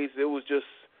catchways. It was just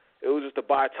to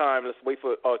buy time. Let's wait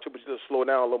for Triple G to slow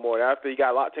down a little more. And after he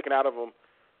got a lot taken out of him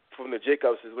from the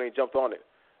Jacobs, is when he jumped on it.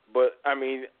 But I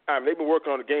mean, they've been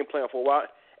working on the game plan for a while,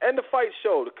 and the fight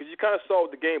showed because you kind of saw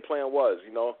what the game plan was.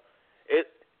 You know,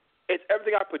 it's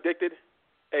everything I predicted,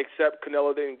 except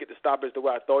Canelo didn't get the stoppage the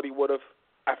way I thought he would have.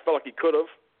 I felt like he could have.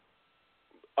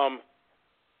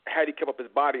 Had he kept up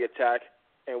his body attack,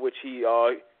 in which he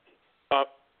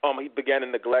began to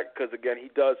neglect, because again he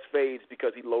does fades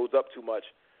because he loads up too much.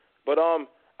 But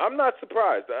I'm not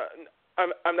surprised.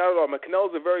 I'm not at all.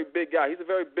 Canelo's a very big guy. He's a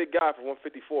very big guy for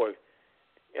 154.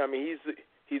 I mean,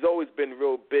 he's always been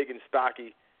real big and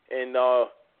stocky, and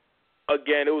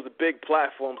again, it was a big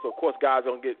platform, so of course guys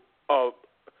don't get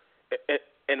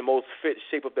in the most fit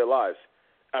shape of their lives.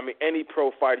 I mean, any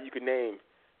pro fighter you can name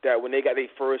that when they got their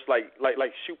first like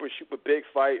super big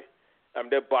fight,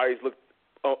 their bodies look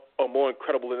more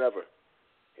incredible than ever.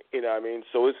 You know what I mean?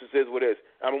 So this is what it is.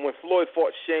 I mean, when Floyd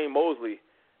fought Shane Mosley,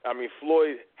 I mean,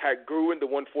 Floyd had grew into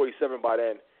 147 by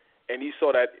then, and you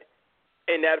saw that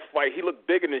in that fight he looked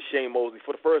bigger than Shane Mosley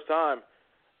for the first time.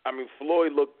 I mean,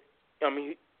 Floyd looked. I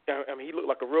mean, he looked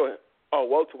like a real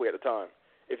welterweight at the time,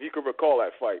 if you could recall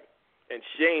that fight. And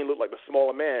Shane looked like the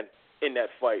smaller man in that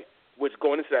fight, which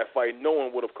going into that fight no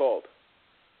one would have called.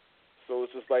 So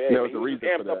it's just like, hey, he was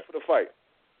amped up for the fight.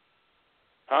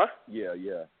 Huh?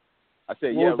 Yeah. I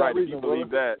said, yeah, right. If you believe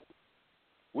that,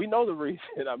 we know the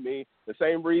reason. I mean, the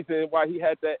same reason why he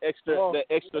had that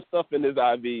extra stuff in his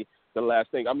IV. The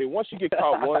last thing. I mean, once you get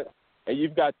caught once and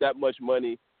you've got that much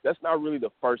money, that's not really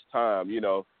the first time, you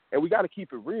know. And we got to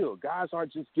keep it real. Guys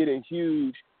aren't just getting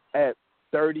huge at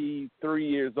 33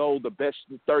 years old. The best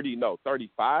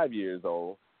 35 years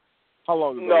old. How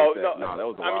long ago was that? No, that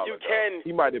was a while ago.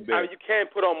 He might have been. I mean, you can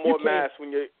put on more mass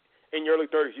when you're in your early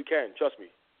 30s. You can, trust me.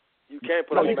 You can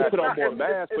put on more mass. You can put on more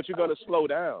mass, but you're going to slow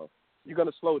down.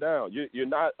 You're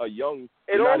not a young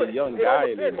guy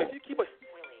anymore.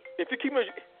 If you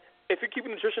keep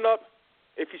your nutrition up,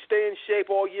 if you stay in shape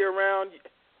all year round,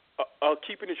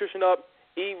 keep your nutrition up,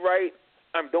 eat right,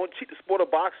 don't cheat the sport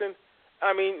of boxing.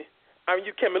 I mean,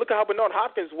 you can. Look at how Bernard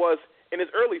Hopkins was in his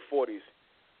early 40s.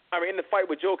 I mean, in the fight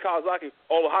with Joe Kawasaki,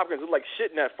 all the Hopkins looked like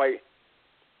shit in that fight.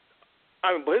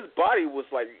 I mean, but his body was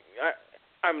like,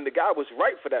 the guy was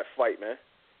right for that fight, man.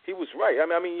 He was right.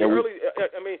 I mean,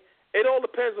 it all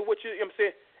depends on what you know what I'm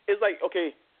saying. It's like,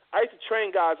 okay, I used to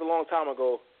train guys a long time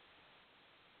ago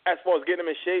as far as getting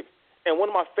them in shape, and one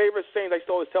of my favorite sayings I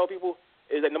used to always tell people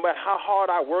is that no matter how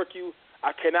hard I work you,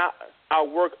 I cannot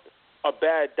outwork a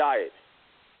bad diet.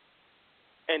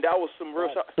 And that was some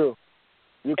real That's true.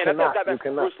 You and cannot. I got that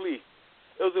from Bruce Lee.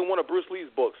 It was in one of Bruce Lee's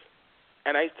books.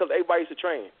 And I used to tell everybody to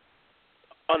train.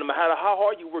 No matter how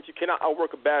hard you work, you cannot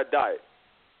outwork a bad diet.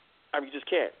 I mean, you just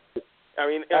can't. I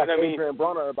mean, ask Adrian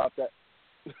Broner about that.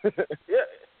 Yeah.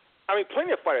 I mean,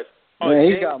 plenty of fighters. Man,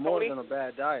 he got more than a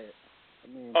bad diet. I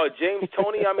mean, James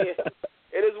Toney, I mean,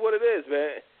 it is what it is,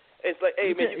 man. It's like,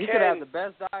 hey, man, you could have the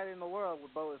best diet in the world,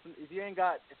 but if you ain't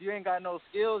got no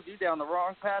skills, you down the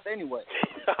wrong path anyway.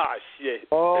 Ah, shit.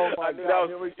 Oh my God,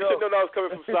 here we go. You should know that was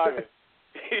coming from Simon.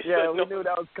 Yeah, we knew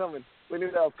that was coming. And you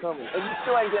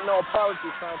still ain't getting no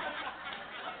apology, son.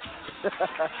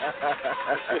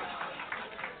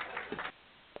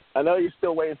 I know you're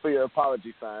still waiting for your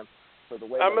apology, Sime. For the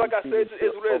way I mean, like I said,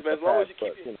 it's what it is, man.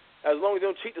 As long as you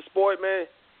don't cheat the sport, man,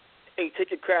 and you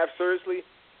take your craft seriously,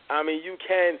 I mean, you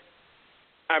can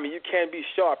be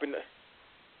sharp, and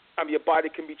your body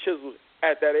can be chiseled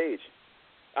at that age.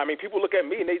 I mean, people look at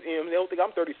me and they don't think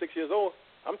I'm 36 years old.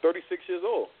 I'm 36 years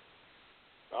old.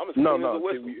 I'm as clean as a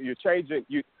whistle. You're changing.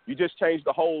 You just changed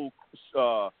the whole.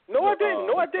 No, I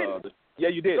didn't. Yeah,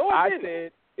 you did. No, I didn't.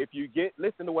 Said if you get.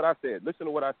 Listen to what I said.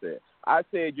 I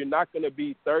said you're not going to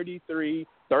be 33,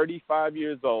 35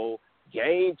 years old,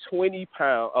 gain 20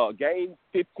 pounds, gain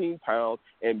 15 pounds,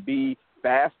 and be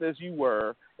fast as you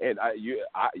were, and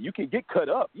you can get cut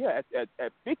up. Yeah,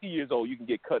 at 50 years old you can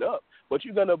get cut up, but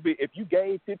you're gonna be if you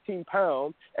gain 15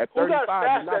 pounds at 35. Who got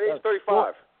faster at age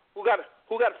 35? Who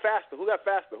got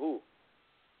faster? Who?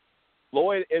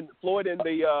 Floyd in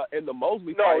the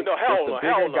Mosley fight. No, hell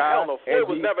no. Floyd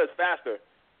was never as faster.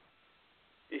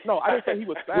 No, I didn't say he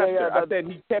was faster. I said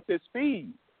he kept his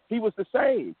speed. He was the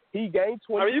same. He gained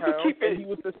 20 you pounds, could keep it. And he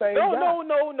was the same No. guy.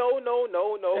 No.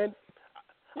 And,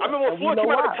 I remember when Floyd came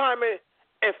out of retirement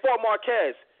and fought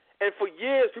Marquez, and for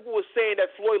years people were saying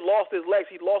that Floyd lost his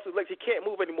legs. He can't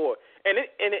move anymore. And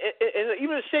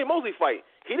even in the Shane Mosley fight,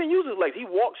 he didn't use his legs. He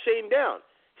walked Shane down.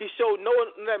 He showed no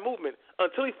that movement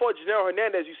until he fought Genaro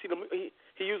Hernandez. You see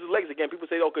he used his legs again. People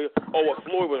say, okay,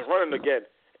 Floyd was running again.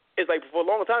 It's like for a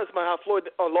long time, it's about how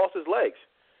Floyd lost his legs.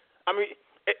 I mean,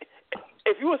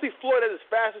 if you want to see Floyd at his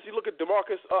fastest, you look at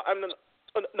DeMarcus.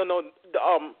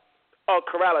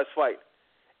 Corrales fight,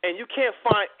 and you can't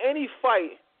find any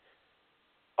fight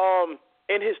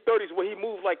in his 30s where he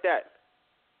moved like that.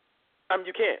 I mean,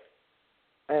 you can't.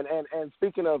 And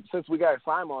speaking of, since we got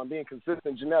Sime on being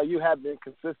consistent, Janelle, you have been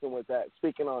consistent with that.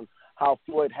 Speaking on how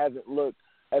Floyd hasn't looked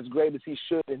as great as he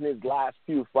should in his last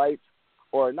few fights,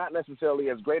 or not necessarily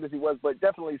as great as he was, but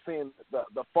definitely seeing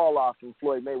the fall off in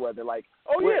Floyd Mayweather. Like,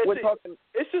 we're talking.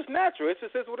 It's just natural. It's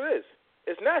just what it is.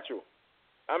 It's natural.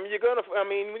 I mean,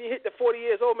 when you hit the 40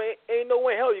 years old, man, ain't no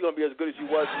way in hell you're gonna be as good as you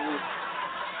was when you.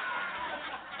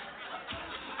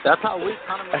 That's how weak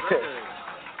Conor McGregor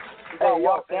is. Hey,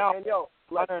 walk down.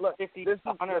 Look,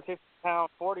 150-pound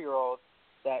 40-year-old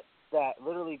that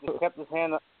literally just kept his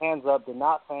hands up, did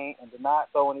not feint, and did not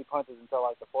throw any punches until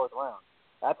like the fourth round.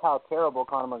 That's how terrible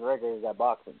Conor McGregor is at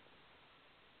boxing.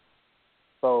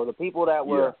 So the people that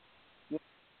were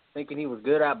thinking he was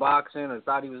good at boxing or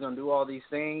thought he was going to do all these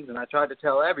things, and I tried to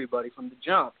tell everybody from the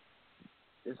jump,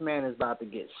 this man is about to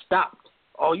get stopped.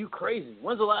 Oh, you crazy.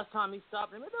 When's the last time he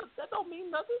stopped him? That don't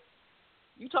mean nothing.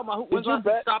 You talking about when's the last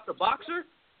time he stopped a boxer?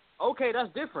 Okay,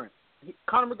 that's different.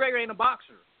 Conor McGregor ain't a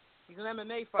boxer. He's an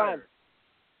MMA fighter.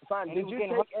 Fine. Did you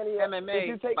take any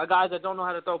MMA by guys that don't know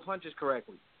how to throw punches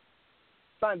correctly?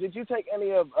 Fine. Did you take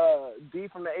any of D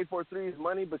from the 843's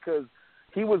money? Because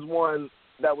he was one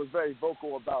that was very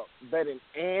vocal about betting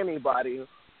anybody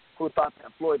who thought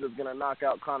that Floyd was going to knock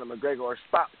out Conor McGregor or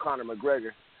stop Conor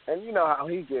McGregor. And you know how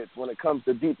he gets when it comes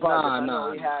to deep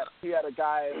pockets. He had a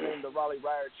guy named the Raleigh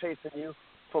Riot chasing you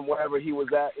from wherever he was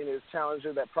at in his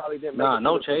challenger that probably didn't make it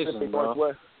no to the chasing, Pacific bro.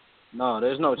 Northwest. No,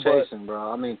 there's no chasing, bro.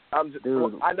 I mean,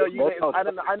 dude. I know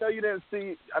you didn't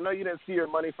see your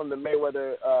money from the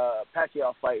Mayweather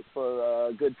Pacquiao fight for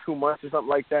a good 2 months or something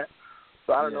like that.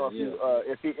 So I don't know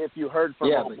if you heard from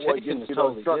him. Yeah, but chasing is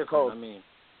totally different.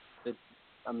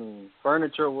 I mean,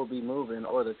 furniture will be moving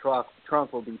or the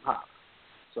trunk will be popped.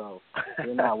 So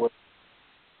you're not with.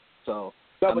 So.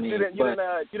 No, but you didn't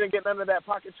get none of that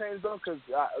pocket change though, because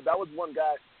that was one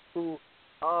guy who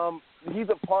he's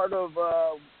a part of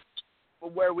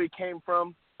where we came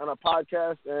from on a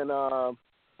podcast, and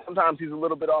sometimes he's a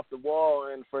little bit off the wall.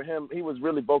 And for him, he was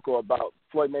really vocal about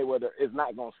Floyd Mayweather is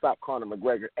not going to stop Conor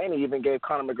McGregor, and he even gave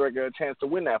Conor McGregor a chance to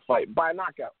win that fight by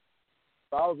knockout.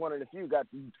 So I was wondering if you got.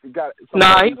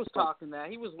 Nah, he was talking that.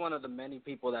 He was one of the many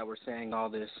people that were saying all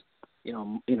this. You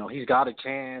know, he's got a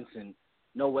chance, and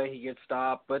no way he gets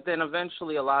stopped. But then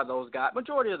eventually, a lot of those guys,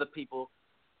 majority of the people,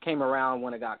 came around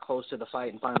when it got close to the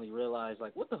fight and finally realized,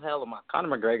 like, what the hell am I?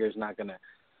 Conor McGregor is not gonna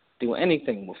do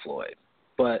anything with Floyd.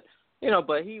 But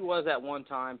he was at one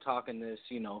time talking this.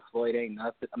 Floyd ain't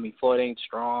nothing. I mean, Floyd ain't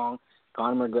strong.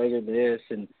 Conor McGregor this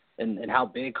and how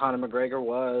big Conor McGregor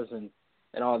was and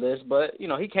all this. But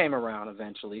he came around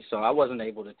eventually, so I wasn't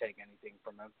able to take anything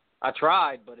from him. I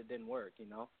tried, but it didn't work.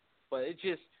 But it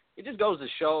just goes to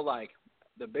show, like,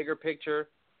 the bigger picture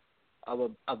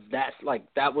of that. Like,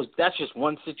 that's just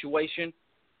one situation,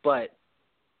 but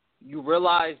you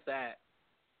realize that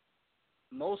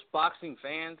most boxing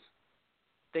fans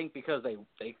think because they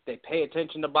pay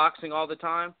attention to boxing all the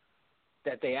time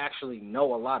that they actually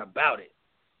know a lot about it.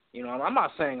 I'm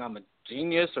not saying I'm a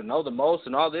genius or know the most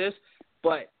and all this,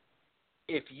 but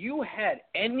if you had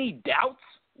any doubts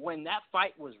when that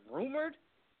fight was rumored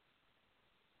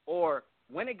or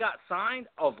when it got signed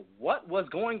of what was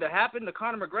going to happen to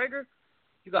Conor McGregor,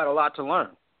 you got a lot to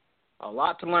learn. A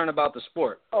lot to learn about the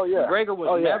sport. Oh, yeah. McGregor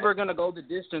was never going to go the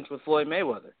distance with Floyd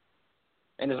Mayweather.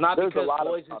 And it's not because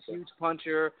Floyd's a huge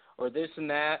puncher or this and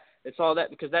that. It's all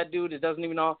that because that dude doesn't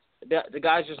even know. The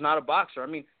guy's just not a boxer. I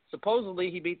mean, supposedly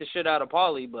he beat the shit out of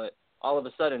Paulie, but all of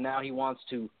a sudden now he wants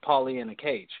to Paulie in a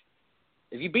cage.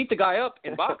 If you beat the guy up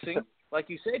in boxing, like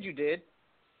you said you did,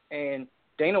 and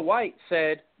Dana White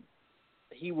said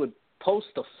he would post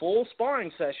the full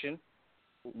sparring session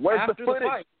after the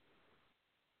fight.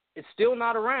 It's still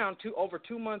not around over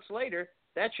 2 months later.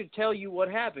 That should tell you what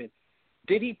happened.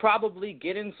 Did he probably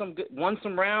get in won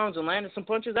some rounds and landed some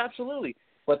punches? Absolutely.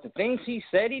 But the things he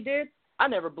said he did, I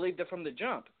never believed it from the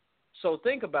jump. So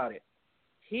think about it.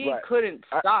 He couldn't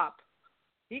stop.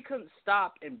 He couldn't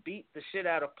stop and beat the shit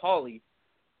out of Paulie.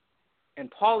 And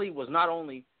Paulie was not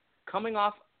only coming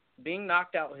off being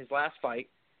knocked out his last fight,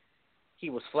 he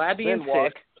was flabby and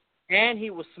sick, and he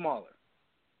was smaller.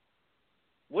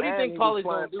 What do you think Paulie's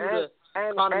going to do to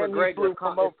Conor McGregor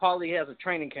if Paulie has a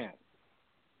training camp?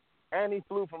 And he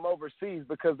flew from overseas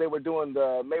because they were doing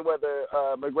the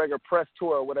Mayweather-McGregor press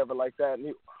tour or whatever like that,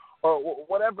 or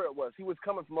whatever it was. He was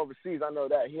coming from overseas. I know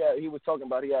that. He was talking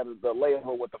about he had the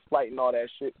layover with the flight and all that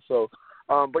shit. So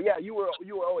But yeah, you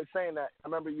were always saying that. I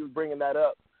remember you bringing that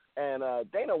up. And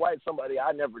Dana White's somebody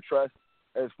I never trust.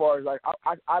 As far as like,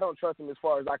 I don't trust him as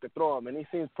far as I could throw him, and he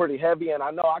seems pretty heavy. And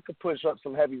I know I could push up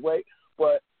some heavy weight,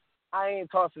 but I ain't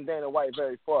tossing Dana White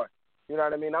very far. You know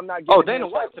what I mean? I'm not. Oh, Dana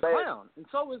White's a clown, and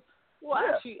so is. Well,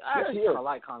 yeah, I actually kind of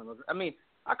like Conor McGregor. I mean,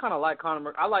 I kind of like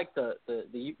Conor. I like the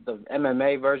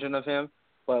MMA version of him,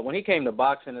 but when he came to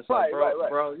boxing, it's like,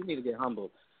 bro, you need to get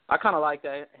humbled. I kind of like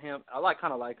him. I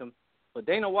kind of like him, but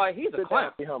Dana White, he's a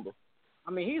clown. Be humble.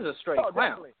 I mean, he's a straight clown.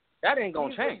 Definitely. That ain't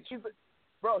gonna change. He's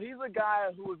a guy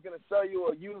who is gonna sell you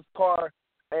a used car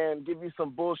and give you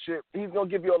some bullshit. He's gonna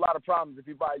give you a lot of problems if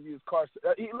you buy a used car.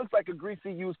 He looks like a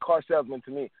greasy used car salesman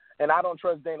to me, and I don't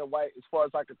trust Dana White as far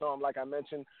as I could throw him, like I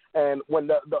mentioned. And when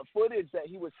the footage that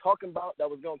he was talking about that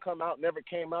was gonna come out never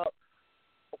came out,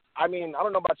 I mean, I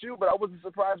don't know about you, but I wasn't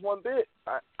surprised one bit.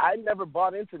 I never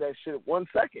bought into that shit 1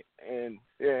 second, and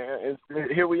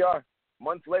here we are,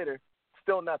 months later,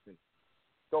 still nothing.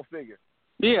 Go figure.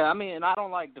 Yeah, I mean, and I don't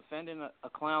like defending a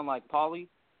clown like Paulie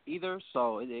either,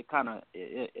 so it kind of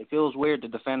it feels weird to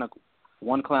defend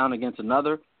one clown against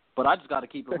another, but I just got to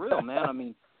keep it real, man. I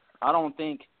mean, I don't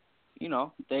think,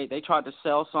 they tried to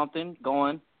sell something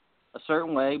going a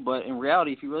certain way, but in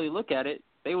reality, if you really look at it,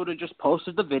 they would have just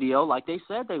posted the video like they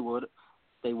said they would,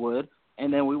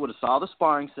 and then we would have saw the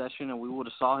sparring session and we would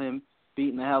have saw him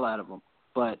beating the hell out of him,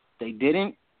 but they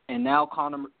didn't, and now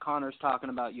Conor's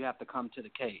talking about you have to come to the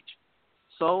cage.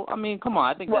 So, I mean, come on,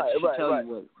 I think that should tell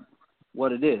you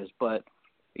what it is. But,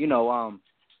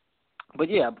 but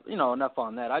yeah, enough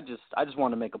on that. I just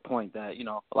want to make a point that,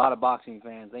 a lot of boxing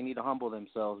fans, they need to humble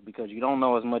themselves because you don't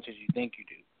know as much as you think you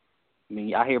do. I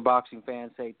mean, I hear boxing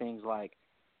fans say things like,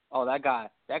 oh, that guy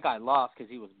lost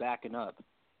because he was backing up.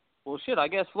 Well, shit, I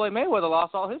guess Floyd Mayweather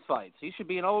lost all his fights. He should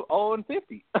be an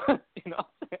 0-50.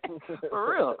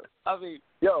 For real. I mean,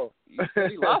 he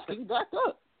lost because he backed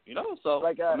up. So,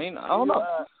 I don't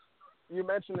know. You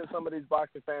mentioned that some of these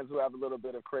boxing fans who have a little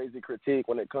bit of crazy critique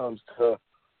when it comes to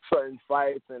certain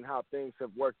fights and how things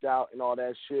have worked out and all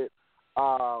that shit.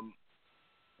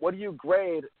 What do you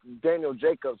grade Daniel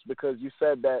Jacobs? Because you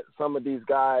said that some of these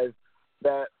guys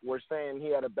that were saying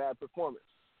he had a bad performance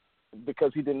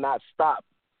because he did not stop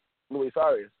Luis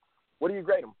Arias. What do you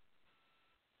grade him?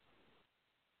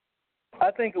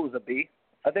 I think it was a B.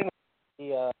 I think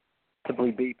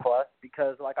possibly B plus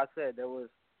because, like I said, there was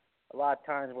a lot of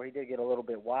times where he did get a little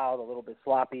bit wild, a little bit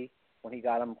sloppy when he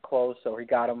got him close, so he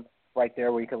got him right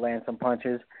there where he could land some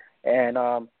punches, and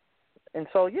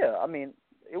so yeah, I mean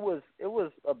it was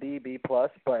a B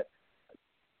plus, but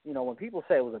when people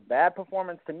say it was a bad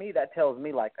performance, to me that tells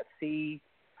me like a C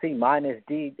minus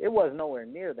D. It was nowhere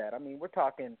near that. I mean we're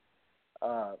talking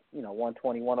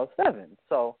 120, 107.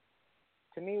 So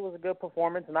to me it was a good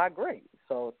performance, not great.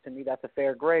 So to me that's a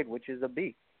fair grade, which is a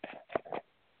B.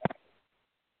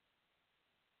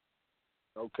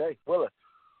 Okay, Willa,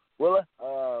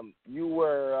 you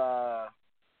were a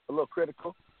little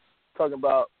critical, talking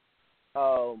about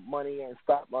Money and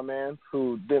Stop, my man,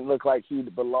 who didn't look like he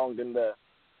belonged in the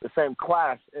same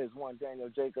class as one Daniel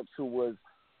Jacobs, who was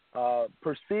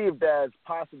perceived as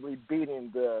possibly beating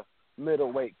the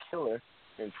middleweight killer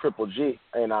in Triple G,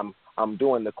 and I'm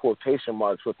doing the quotation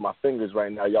marks with my fingers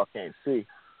right now. Y'all can't see.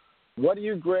 What do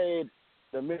you grade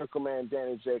the Miracle Man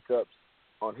Daniel Jacobs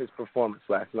on his performance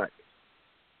last night?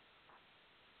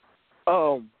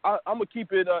 I'm gonna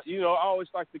keep it. I always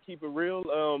like to keep it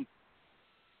real.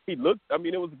 He looked. I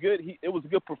mean, it was good. It was a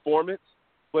good performance,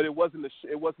 but it wasn't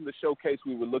the showcase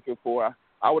we were looking for.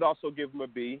 I would also give him a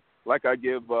B, like I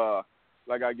give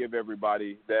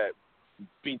everybody that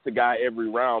beats the guy every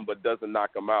round but doesn't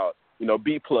knock him out.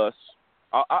 B plus.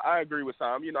 I agree with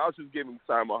Sime. I was just giving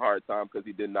Sime a hard time because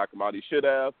he didn't knock him out. He should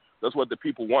have. That's what the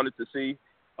people wanted to see,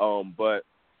 but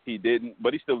he didn't.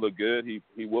 But he still looked good.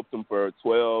 He whooped him for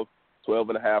 12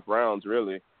 and a half rounds,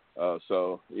 really.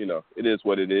 So, it is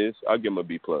what it is. I'll give him a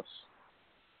B plus.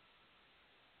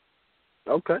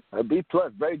 Okay, a B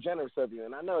plus. Very generous of you.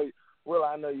 And I know, Will,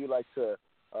 you like to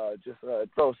just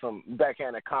throw some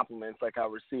backhanded compliments like I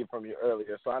received from you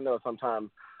earlier. So I know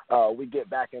sometimes we get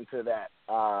back into that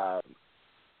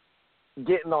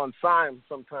getting on Sime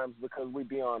sometimes because we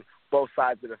be on both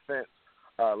sides of the fence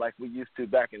like we used to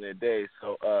back in the day.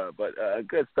 So, but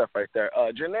good stuff right there.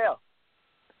 Janelle.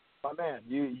 My man,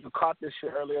 you caught this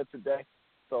shit earlier today,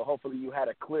 so hopefully you had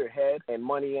a clear head and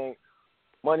money ain't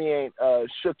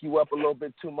shook you up a little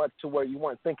bit too much to where you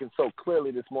weren't thinking so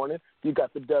clearly this morning. You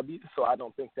got the W, so I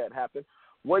don't think that happened.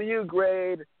 What do you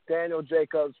grade Daniel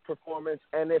Jacobs' performance,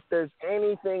 and if there's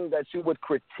anything that you would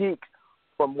critique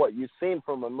from what you've seen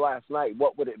from him last night,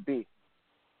 what would it be?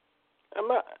 I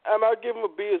might give him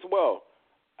a B as well.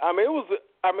 I mean, it was.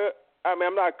 I mean,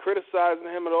 I'm not criticizing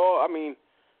him at all. I mean,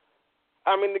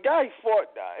 the guy he fought,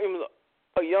 he was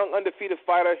a young undefeated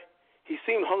fighter. He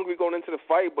seemed hungry going into the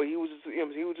fight, but he was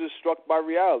just struck by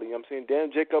reality. You know what I'm saying?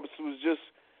 Dan Jacobs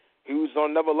he was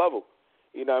on another level.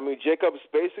 You know what I mean? Jacobs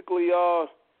basically, I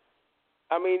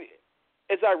mean,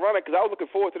 it's ironic because I was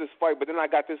looking forward to this fight, but then I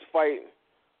got this fight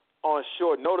on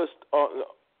short notice.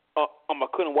 I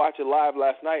couldn't watch it live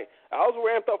last night. I was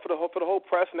ramped up for the whole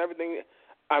press and everything.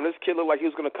 This kid looked like he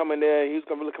was going to come in there. He was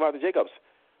going to really come out to Jacobs.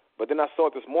 But then I saw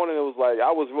it this morning. It was like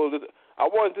I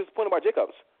wasn't disappointed by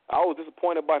Jacobs. I was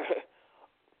disappointed by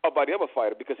the other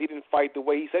fighter because he didn't fight the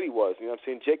way he said he was. You know what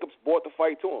I'm saying? Jacobs brought the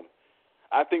fight to him.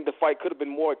 I think the fight could have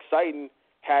been more exciting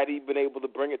had he been able to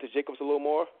bring it to Jacobs a little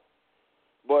more.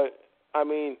 But, I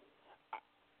mean,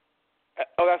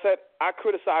 like I said, I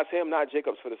criticize him, not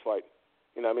Jacobs, for this fight.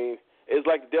 You know what I mean? It's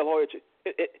like the De La Hoya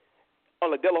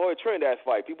on the De La Hoya Trinidad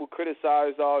fight. People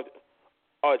criticize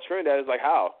Trinidad. It's like,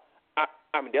 how?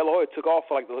 I mean, De La Hoya took off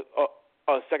for like the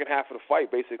second half of the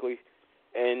fight, basically,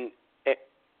 and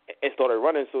started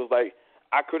running. So it's like,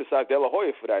 I criticize De La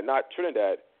Hoya for that, not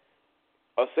Trinidad.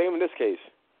 Same in this case.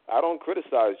 I don't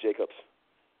criticize Jacobs.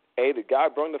 Hey, the guy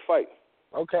brought the fight.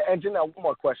 Okay, and Janelle, one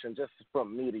more question, just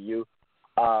from me to you.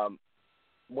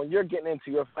 When you're getting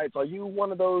into your fights, are you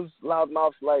one of those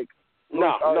loudmouths like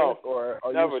No, or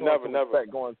are never, you never.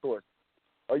 respect going forth?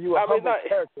 Are you a humble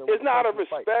character? It's not a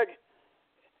respect.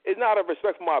 It's not a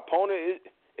respect for my opponent.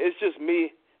 It's just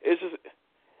me. It's just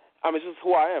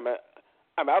who I am.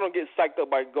 I don't get psyched up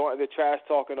by going to trash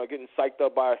talking or getting psyched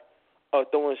up by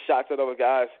throwing shots at other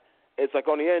guys. It's like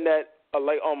on the internet,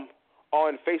 on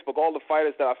Facebook, all the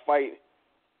fighters that I fight,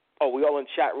 we all in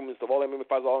chat rooms and stuff. All the MMA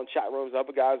fighters are all in chat rooms.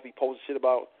 Other guys be posting shit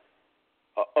about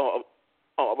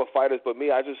other fighters, but me,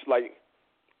 I just like,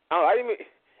 I didn't even,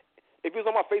 if you was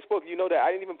on my Facebook, you know that I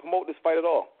didn't even promote this fight at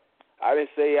all. I didn't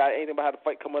say anything about how the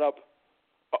fight coming up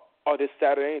or this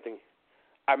Saturday or anything.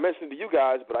 I mentioned it to you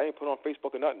guys, but I ain't put it on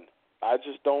Facebook or nothing. I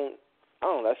just don't,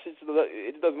 that shit,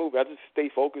 it just doesn't move me. I just stay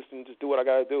focused and just do what I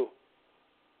got to do.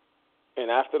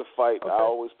 And after the fight, I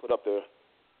always put up there.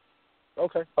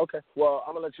 Okay. Well,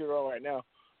 I'm going to let you know right now.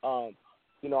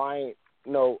 I ain't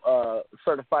no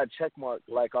certified checkmark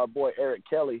like our boy Eric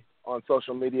Kelly on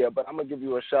social media, but I'm going to give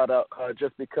you a shout-out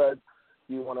just because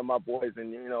you're one of my boys,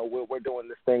 and, we're doing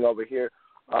this thing over here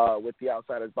with the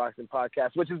Outsiders Boxing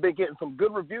Podcast, which has been getting some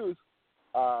good reviews.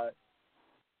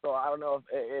 So I don't know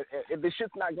if this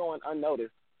shit's not going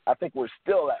unnoticed. I think we're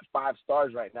still at 5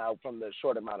 stars right now from the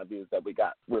short amount of reviews that we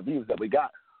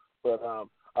got. But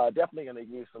definitely going to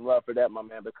give you some love for that, my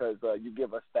man, because you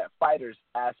give us that fighter's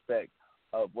aspect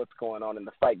of what's going on in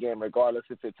the fight game, regardless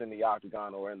if it's in the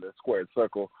octagon or in the squared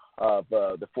circle of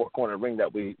the four-corner ring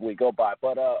that we go by.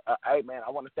 But, hey, man,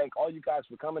 I want to thank all you guys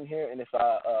for coming here, and if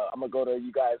I'm going to go to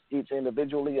you guys each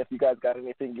individually. If you guys got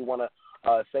anything you want to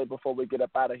say before we get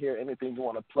up out of here, anything you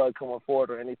want to plug coming forward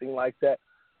or anything like that,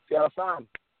 Sime,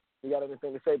 you got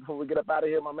anything to say before we get up out of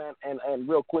here, my man? And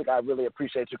real quick, I really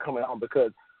appreciate you coming on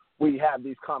because we have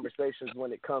these conversations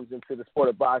when it comes into the sport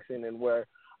of boxing and where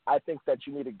I think that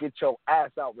you need to get your ass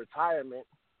out retirement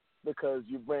because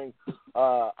you bring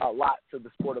a lot to the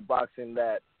sport of boxing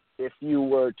that if you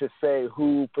were to say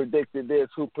who predicted this,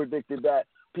 who predicted that,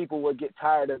 people would get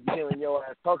tired of hearing your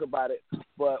ass talk about it.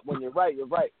 But when you're right, you're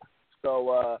right.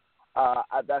 So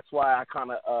that's why I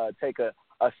kind of take a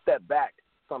step back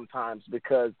sometimes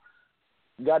because,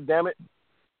 God damn it,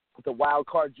 the wild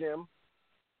card gym.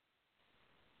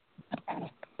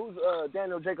 Who's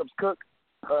Daniel Jacobs Cook?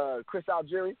 Chris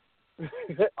Algieri?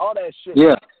 All that shit.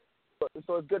 Yeah.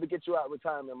 So it's good to get you out of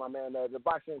retirement, my man. The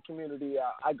boxing community,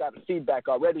 I got feedback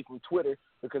already from Twitter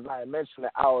because I had mentioned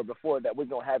an hour before that we're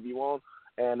going to have you on.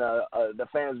 And the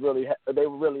fans they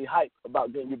were really hyped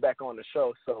about getting you back on the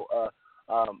show. So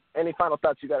any final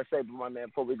thoughts you got to say, my man,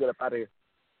 before we get up out of here?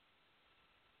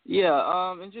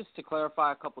 Yeah, and just to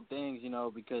clarify a couple things,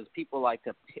 because people like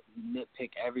to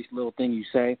nitpick every little thing you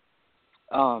say.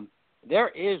 There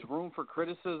is room for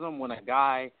criticism when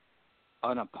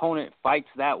an opponent fights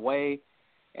that way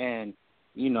and,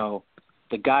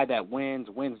 the guy that wins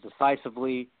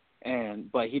decisively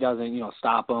but he doesn't,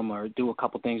 stop him or do a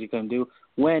couple things he couldn't do.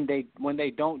 When they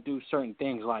don't do certain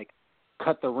things like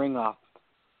cut the ring off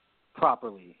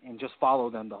properly and just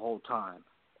follow them the whole time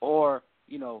or,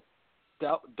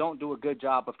 don't do a good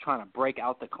job of trying to break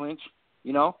out the clinch,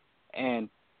 and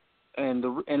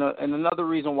another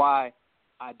reason why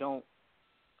I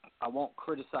won't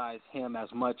criticize him as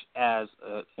much as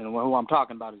and who I'm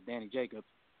talking about is Danny Jacobs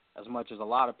as much as a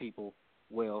lot of people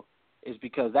will is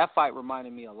because that fight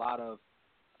reminded me a lot of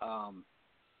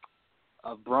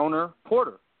Broner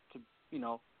Porter,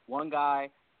 one guy,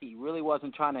 he really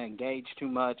wasn't trying to engage too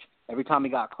much. Every time he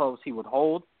got close, he would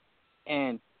hold.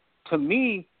 And to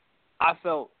me, I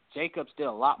felt Jacobs did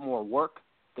a lot more work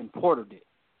than Porter did.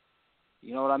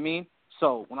 You know what I mean?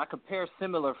 So when I compare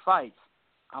similar fights,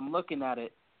 I'm looking at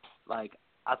it like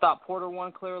I thought Porter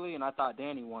won clearly and I thought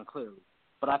Danny won clearly.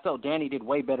 But I felt Danny did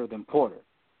way better than Porter.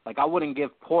 Like, I wouldn't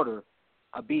give Porter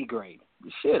a B grade.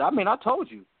 Shit, I mean, I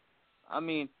told you. I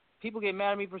mean, people get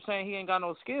mad at me for saying he ain't got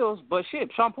no skills, but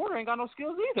shit, Sean Porter ain't got no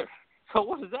skills either. So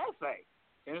what does that say?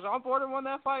 And Sean Porter won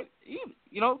that fight,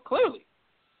 clearly.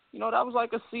 That was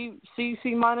like a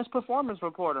C minus performance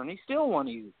for Porter, and he still won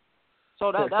easy.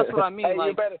 So that's what I mean.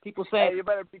 People say, you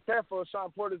better be careful.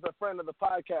 Sean Porter's a friend of the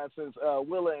podcast, since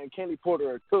Willa and Kenny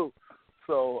Porter are too.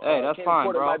 So hey, that's Kenny fine,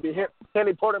 Porter bro.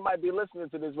 Kenny Porter might be listening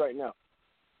to this right now.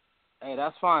 Hey,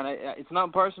 that's fine. It's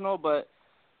not personal, but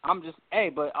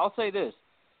but I'll say this.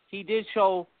 He did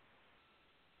show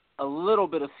a little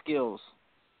bit of skills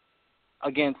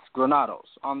against Granados.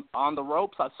 On the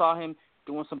ropes, I saw him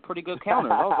doing some pretty good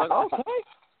counters. I was like, okay.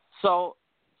 So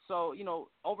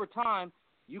over time,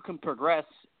 you can progress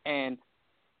and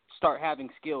start having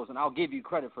skills, and I'll give you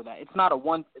credit for that. It's not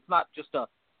just a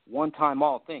one-time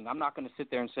all thing. I'm not going to sit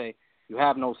there and say you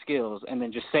have no skills and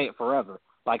then just say it forever.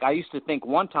 Like, I used to think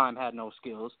one time had no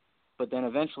skills, but then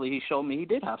eventually he showed me he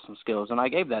did have some skills, and I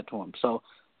gave that to him. So,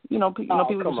 people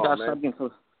just got something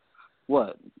for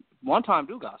what? One time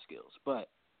do got skills,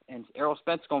 and Errol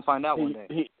Spence going to find out one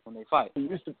day when they fight.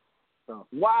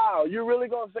 Wow, you really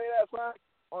going to say that, Frank?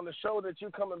 On the show that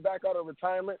you coming back out of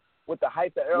retirement with the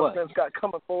hype that Errol Spence got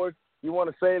coming forward, you want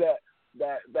to say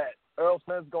that Errol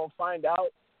Spence going to find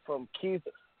out from Keith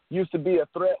used to be a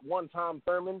threat one-time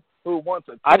Thurman who wants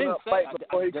a tune-up fight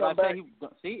before he comes back?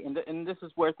 See, and this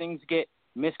is where things get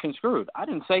misconstrued. I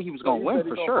didn't say he was going to win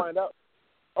for sure. Find out.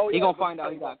 Oh, he's yeah, going to find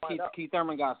out Keith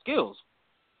Thurman got skills.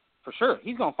 For sure.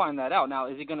 He's going to find that out. Now,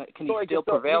 can he still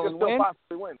prevail and win?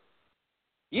 Possibly win?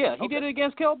 Yeah, he did it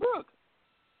against Kell Brook.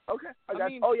 Okay.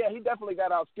 He definitely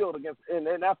got outskilled in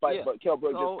that fight, but Kell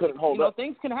Brook just couldn't hold up.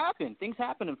 Things can happen. Things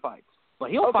happen in fights. But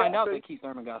he'll find out that Keith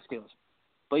Thurman got skills.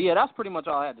 But, yeah, that's pretty much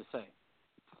all I had to say.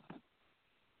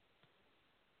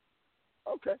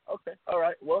 Okay. All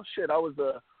right. Well, shit, I was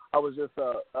just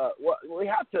we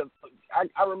have to.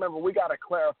 I remember we got to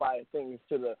clarify things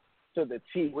to the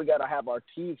T. We got to have our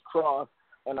T's crossed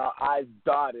and our I's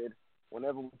dotted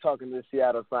whenever we're talking to the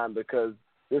Seattle Sime, because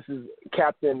this is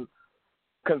Captain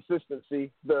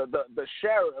Consistency, the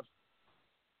sheriff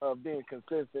of being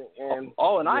consistent. And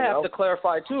I have to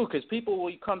clarify too, because people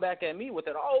will come back at me with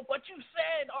it. Oh, but you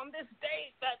said on this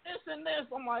date that this and this.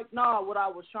 I'm like, nah, what I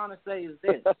was trying to say is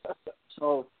this.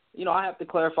 So, I have to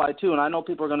clarify too, and I know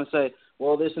people are going to say,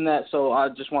 well, this and that, so I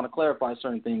just want to clarify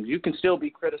certain things. You can still be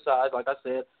criticized, like I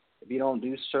said, if you don't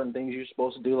do certain things you're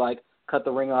supposed to do, like cut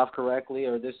the ring off correctly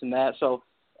or this and that. So,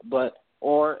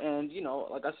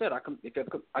 like I said,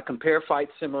 I compare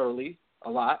fights similarly a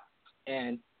lot,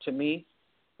 and to me,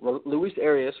 Luis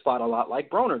Arias fought a lot like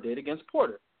Broner did against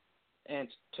Porter. And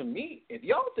to me, if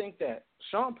y'all think that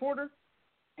Sean Porter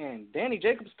and Danny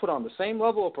Jacobs put on the same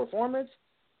level of performance,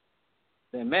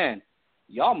 then, man,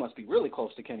 y'all must be really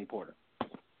close to Kenny Porter.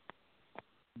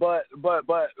 But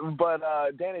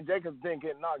Danny Jacobs didn't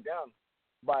get knocked down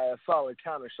by a solid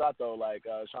counter shot, though, like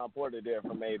Sean Porter did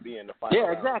from AB in the final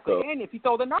round. Yeah, exactly. So. And if you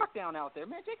throw the knockdown out there,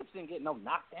 man, Jacobs didn't get no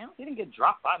knockdown. He didn't get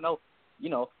dropped by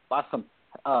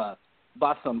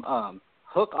by some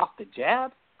hook off the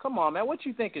jab. Come on, man. What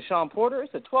you think of Sean Porter?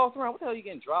 It's the 12th round. What the hell are you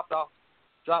getting dropped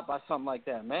by something like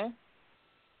that, man?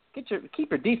 Keep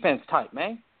your defense tight,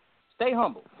 man. Stay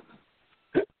humble.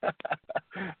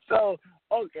 So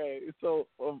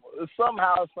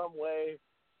somehow, some way,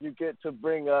 you get to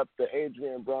bring up the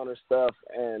Adrian Broner stuff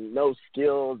and no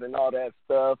skills and all that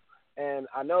stuff. And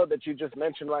I know that you just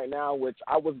mentioned right now, which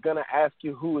I was going to ask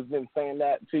you who has been saying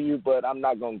that to you, but I'm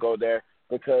not going to go there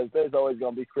because there's always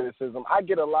going to be criticism. I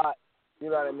get a lot, you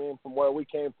know what I mean, from where we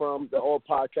came from, the old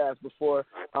podcast before.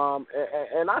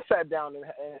 And I sat down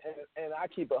and I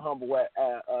keep it humble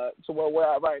to where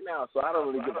we're at right now. So I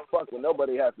don't really give a fuck what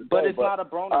nobody has to do. But it's not a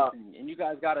Broner thing, and you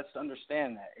guys got to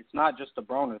understand that. It's not just a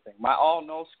Broner thing. My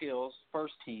all-no skills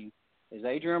first team is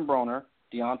Adrian Broner,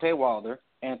 Deontay Wilder,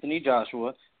 Anthony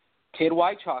Joshua, Kid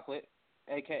White Chocolate,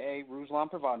 a.k.a.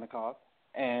 Ruslan Provodnikov,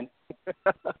 and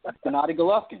Gennady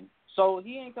Golovkin. So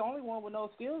he ain't the only one with no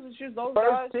skills. It's just those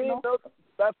guys. First team?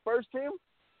 That's first team?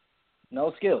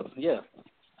 No skills, yeah.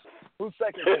 Who's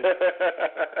second team?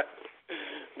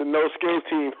 The no skills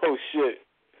team. Oh, shit.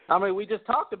 I mean, we just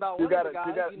talked about one of the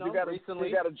guys, recently.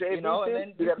 You got a JV team? And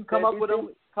then you can come up with a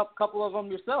couple of them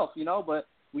yourself, but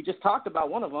we just talked about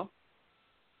one of them.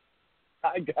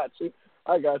 I got you.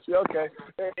 Okay.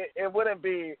 It wouldn't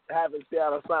be having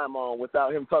Seattle Sime on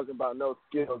without him talking about no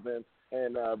skills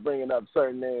and bringing up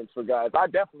certain names for guys. I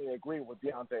definitely agree with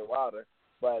Deontay Wilder.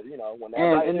 But, when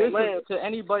that and this is to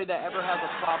anybody that ever has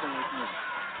a problem with me.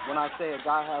 When I say a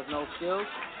guy has no skills,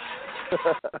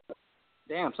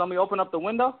 damn, somebody open up the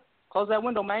window. Close that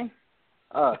window, man.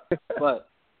 But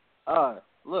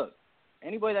look,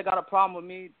 anybody that got a problem with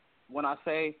me when I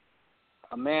say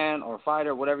a man or a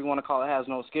fighter, whatever you want to call it, has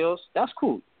no skills, that's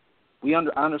cool. I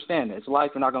understand it. It's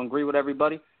life. We're not going to agree with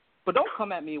everybody. But don't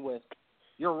come at me with,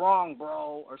 you're wrong,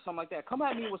 bro, or something like that. Come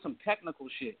at me with some technical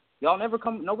shit.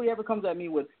 Nobody ever comes at me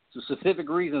with specific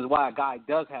reasons why a guy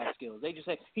does have skills. They just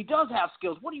say, he does have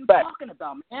skills. What are you talking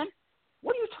about, man?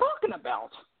 What are you talking about?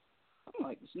 I'm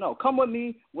like, no, come with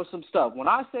me with some stuff. When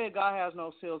I say a guy has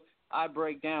no skills, I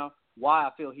break down why I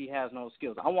feel he has no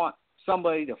skills. I want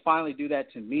somebody to finally do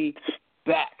that to me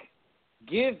back.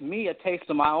 Give me a taste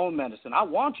of my own medicine. I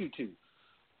want you to,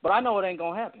 but I know it ain't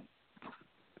going to happen.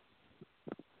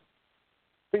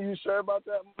 Are you sure about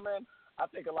that, man? I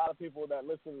think a lot of people that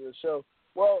listen to the show,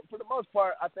 well, for the most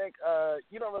part, I think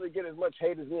you don't really get as much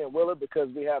hate as me and Willa because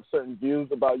we have certain views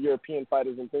about European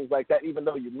fighters and things like that, even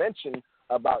though you mentioned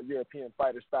about European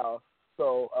fighter style.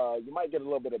 So you might get a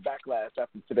little bit of backlash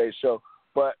after today's show.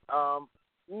 But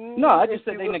no, I just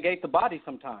said they negate the body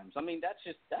sometimes. I mean, that's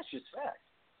just fact.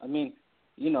 I mean,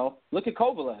 look at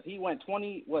Kovalev. He went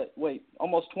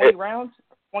almost 20 rounds?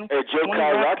 20, Joe 20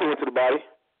 rounds? Rocky went to the body.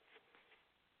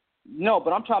 No,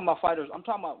 but I'm talking about fighters. I'm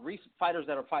talking about fighters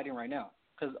that are fighting right now.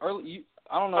 Because I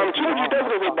don't know. Triple G does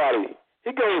go to the body.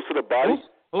 He goes to the body.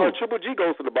 Triple G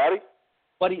goes to the body.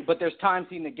 But there's times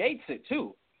he negates it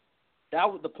too. That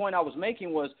was the point I was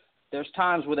making. Was there's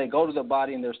times where they go to the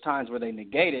body and there's times where they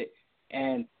negate it,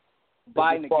 and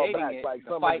by negating it,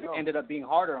 the fight ended up being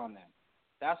harder on them.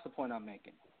 That's the point I'm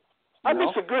making. I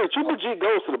disagree. Triple G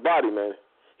goes to the body, man.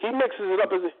 He mixes it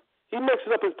up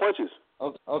his punches.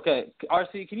 Okay,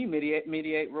 RC, can you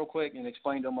mediate real quick and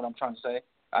explain to them what I'm trying to say?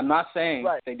 I'm not saying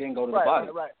they didn't go to the body.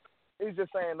 Right. He's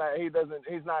just saying that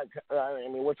he's not,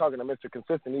 we're talking to Mr.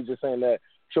 Consistent. He's just saying that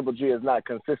Triple G is not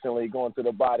consistently going to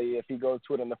the body. If he goes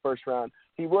to it in the first round,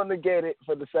 he will negate it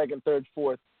for the second, third,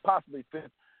 fourth, possibly fifth,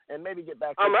 and maybe get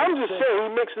back to I'm just saying he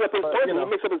mixes up his punches. He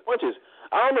mixes up his punches.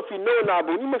 I don't know if you know or not,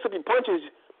 but when you mix up your punches,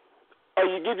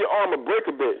 you give your arm a break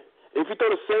a bit. If you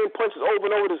throw the same punches over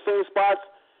and over the same spots,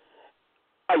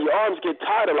 your arms get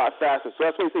tired a lot faster. So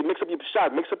that's why you say mix up your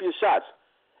shots,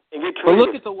 and get creative. But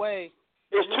look at the way.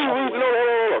 There's two reasons.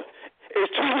 No.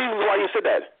 There's two reasons why you said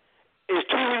that. There's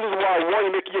two reasons why. One,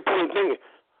 you're making your opponent think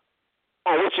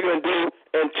on what you're going to do,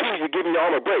 and two, you're giving your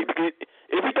arm a break. Because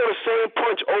if you throw the same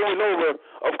punch over and over,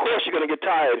 of course you're going to get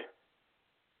tired,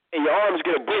 and your arms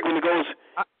get a break when it goes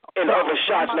in other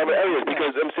shots and other areas.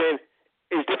 Because I'm saying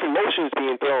it's different motions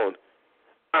being thrown.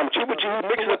 Triple G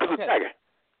mixes up his attack.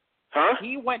 Huh?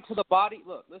 He went to the body.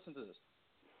 Look, listen to this.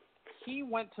 He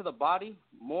went to the body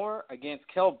more against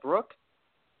Kell Brook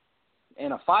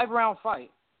in a 5-round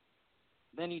fight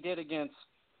than he did against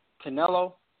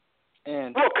Canelo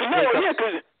and. Well, Canelo,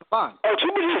 because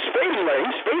Triple G is fading right.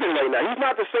 He's fading right now. He's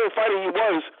not the same fighter he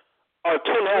was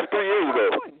 2.5, 3 years ago.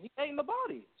 He ate in the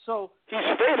body, so he's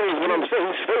fading. Is what I'm saying.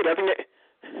 He's fading.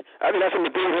 I think that's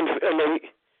something to do with him.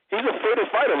 He's a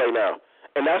faded fighter right now.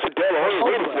 And that's what Dan Hurley's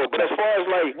waiting for. But as far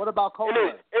as what about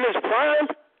Kovalev? In his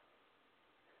prime,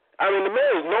 the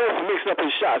man is known for mixing up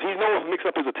his shots. He's known for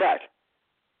mixing up his attack.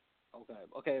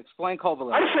 Okay. Explain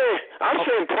Kovalev. I'm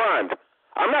saying prime.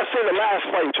 I'm not saying the last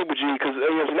fight in Triple G because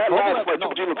in that last fight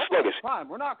Triple G looked sluggish. Prime.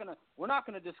 We're not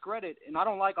gonna discredit, and I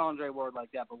don't like Andre Ward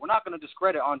like that, but we're not gonna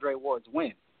discredit Andre Ward's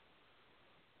win,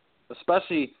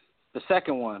 especially the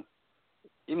second one.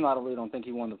 Even though I really don't think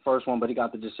he won the first one, but he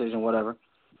got the decision, whatever.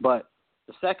 But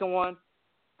the second one,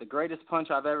 the greatest punch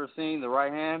I've ever seen, the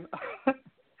right hand,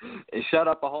 it shut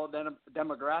up a whole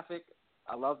demographic.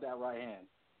 I love that right hand,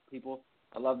 people.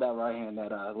 I love that right hand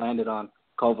that landed on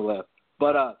Kovalev.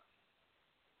 But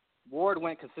Ward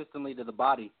went consistently to the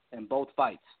body in both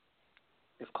fights.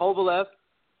 If Kovalev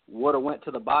would have went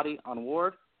to the body on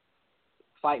Ward,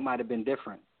 fight might have been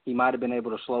different. He might have been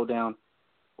able to slow down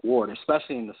Ward,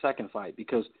 especially in the second fight,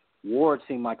 because Ward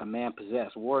seemed like a man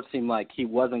possessed. Ward seemed like he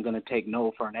wasn't going to take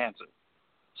no for an answer.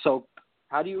 So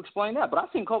how do you explain that? But I've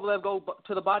seen Kovalev go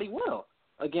to the body well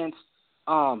against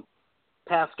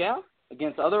Pascal,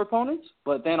 against other opponents,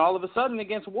 but then all of a sudden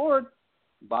against Ward,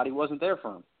 body wasn't there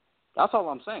for him. That's all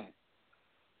I'm saying.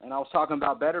 And I was talking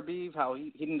about Beterbiev, how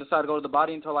he didn't decide to go to the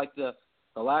body until like the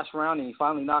last round, and he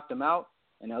finally knocked him out,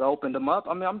 and that opened him up.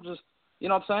 I'm just, you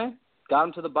know what I'm saying? Got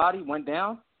him to the body, went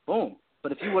down, boom.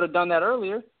 But if you would have done that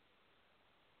earlier,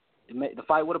 the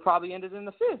fight would have probably ended in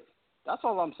the 5th. That's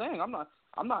all I'm saying.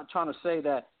 I'm not trying to say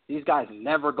that these guys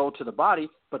never go to the body,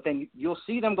 but then you'll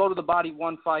see them go to the body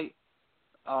one fight,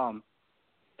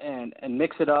 and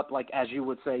mix it up, like as you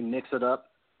would say, mix it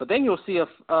up. But then you'll see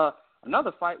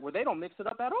another fight where they don't mix it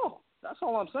up at all. That's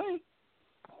all I'm saying.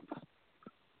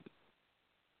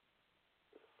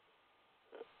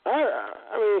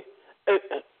 I mean,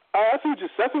 I see what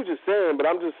you're saying, but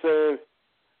I'm just saying.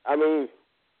 I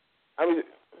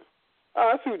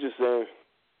see what you're saying.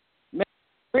 Man,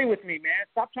 agree with me, man.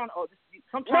 Stop trying to.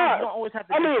 Sometimes you don't always have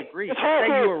to disagree. It's hard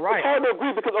say you were right. It's hard to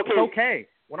agree because it's okay.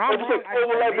 When I'm wrong, the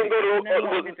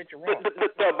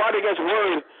body against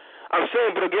Word. I'm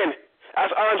saying, but again,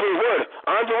 that's Andre Word.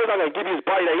 Andre Word's not gonna give you his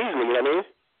body that easily. You know what I mean?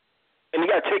 And you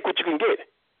gotta take what you can get.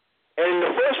 And in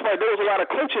the first fight, there was a lot of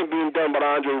clinching being done by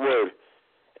Andre Word.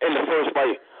 In the first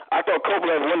fight, I thought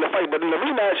Kovalev won the fight, but in the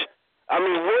rematch,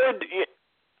 Word.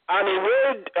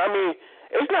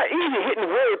 It's not easy hitting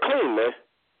Word clean, man.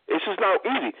 It's just not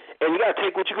easy, and you gotta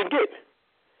take what you can get.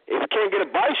 If you can't get a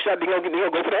body shot, you're gonna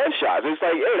go for the head shots. It's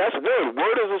like, hey, that's Word.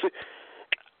 Word is.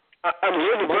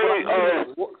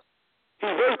 He's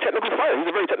a very technical fighter. He's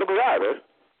a very technical guy, man.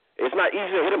 It's not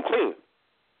easy to hit him clean.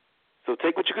 So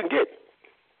take what you can get.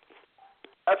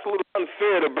 That's a little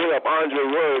unfair to bring up Andre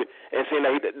Word and saying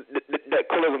that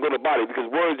Cole doesn't go to the body because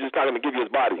Word's just not going to give you his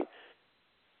body.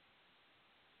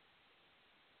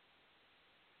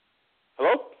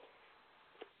 Hello?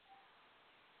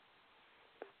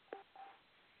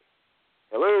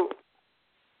 Hello?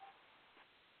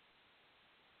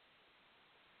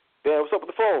 Yeah, what's up with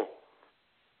the phone?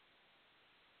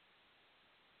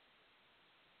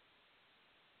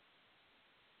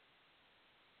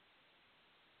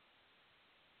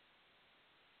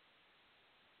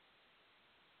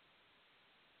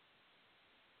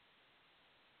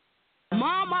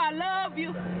 Mama, I love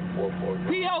you.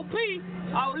 P.O.P.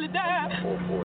 all the time.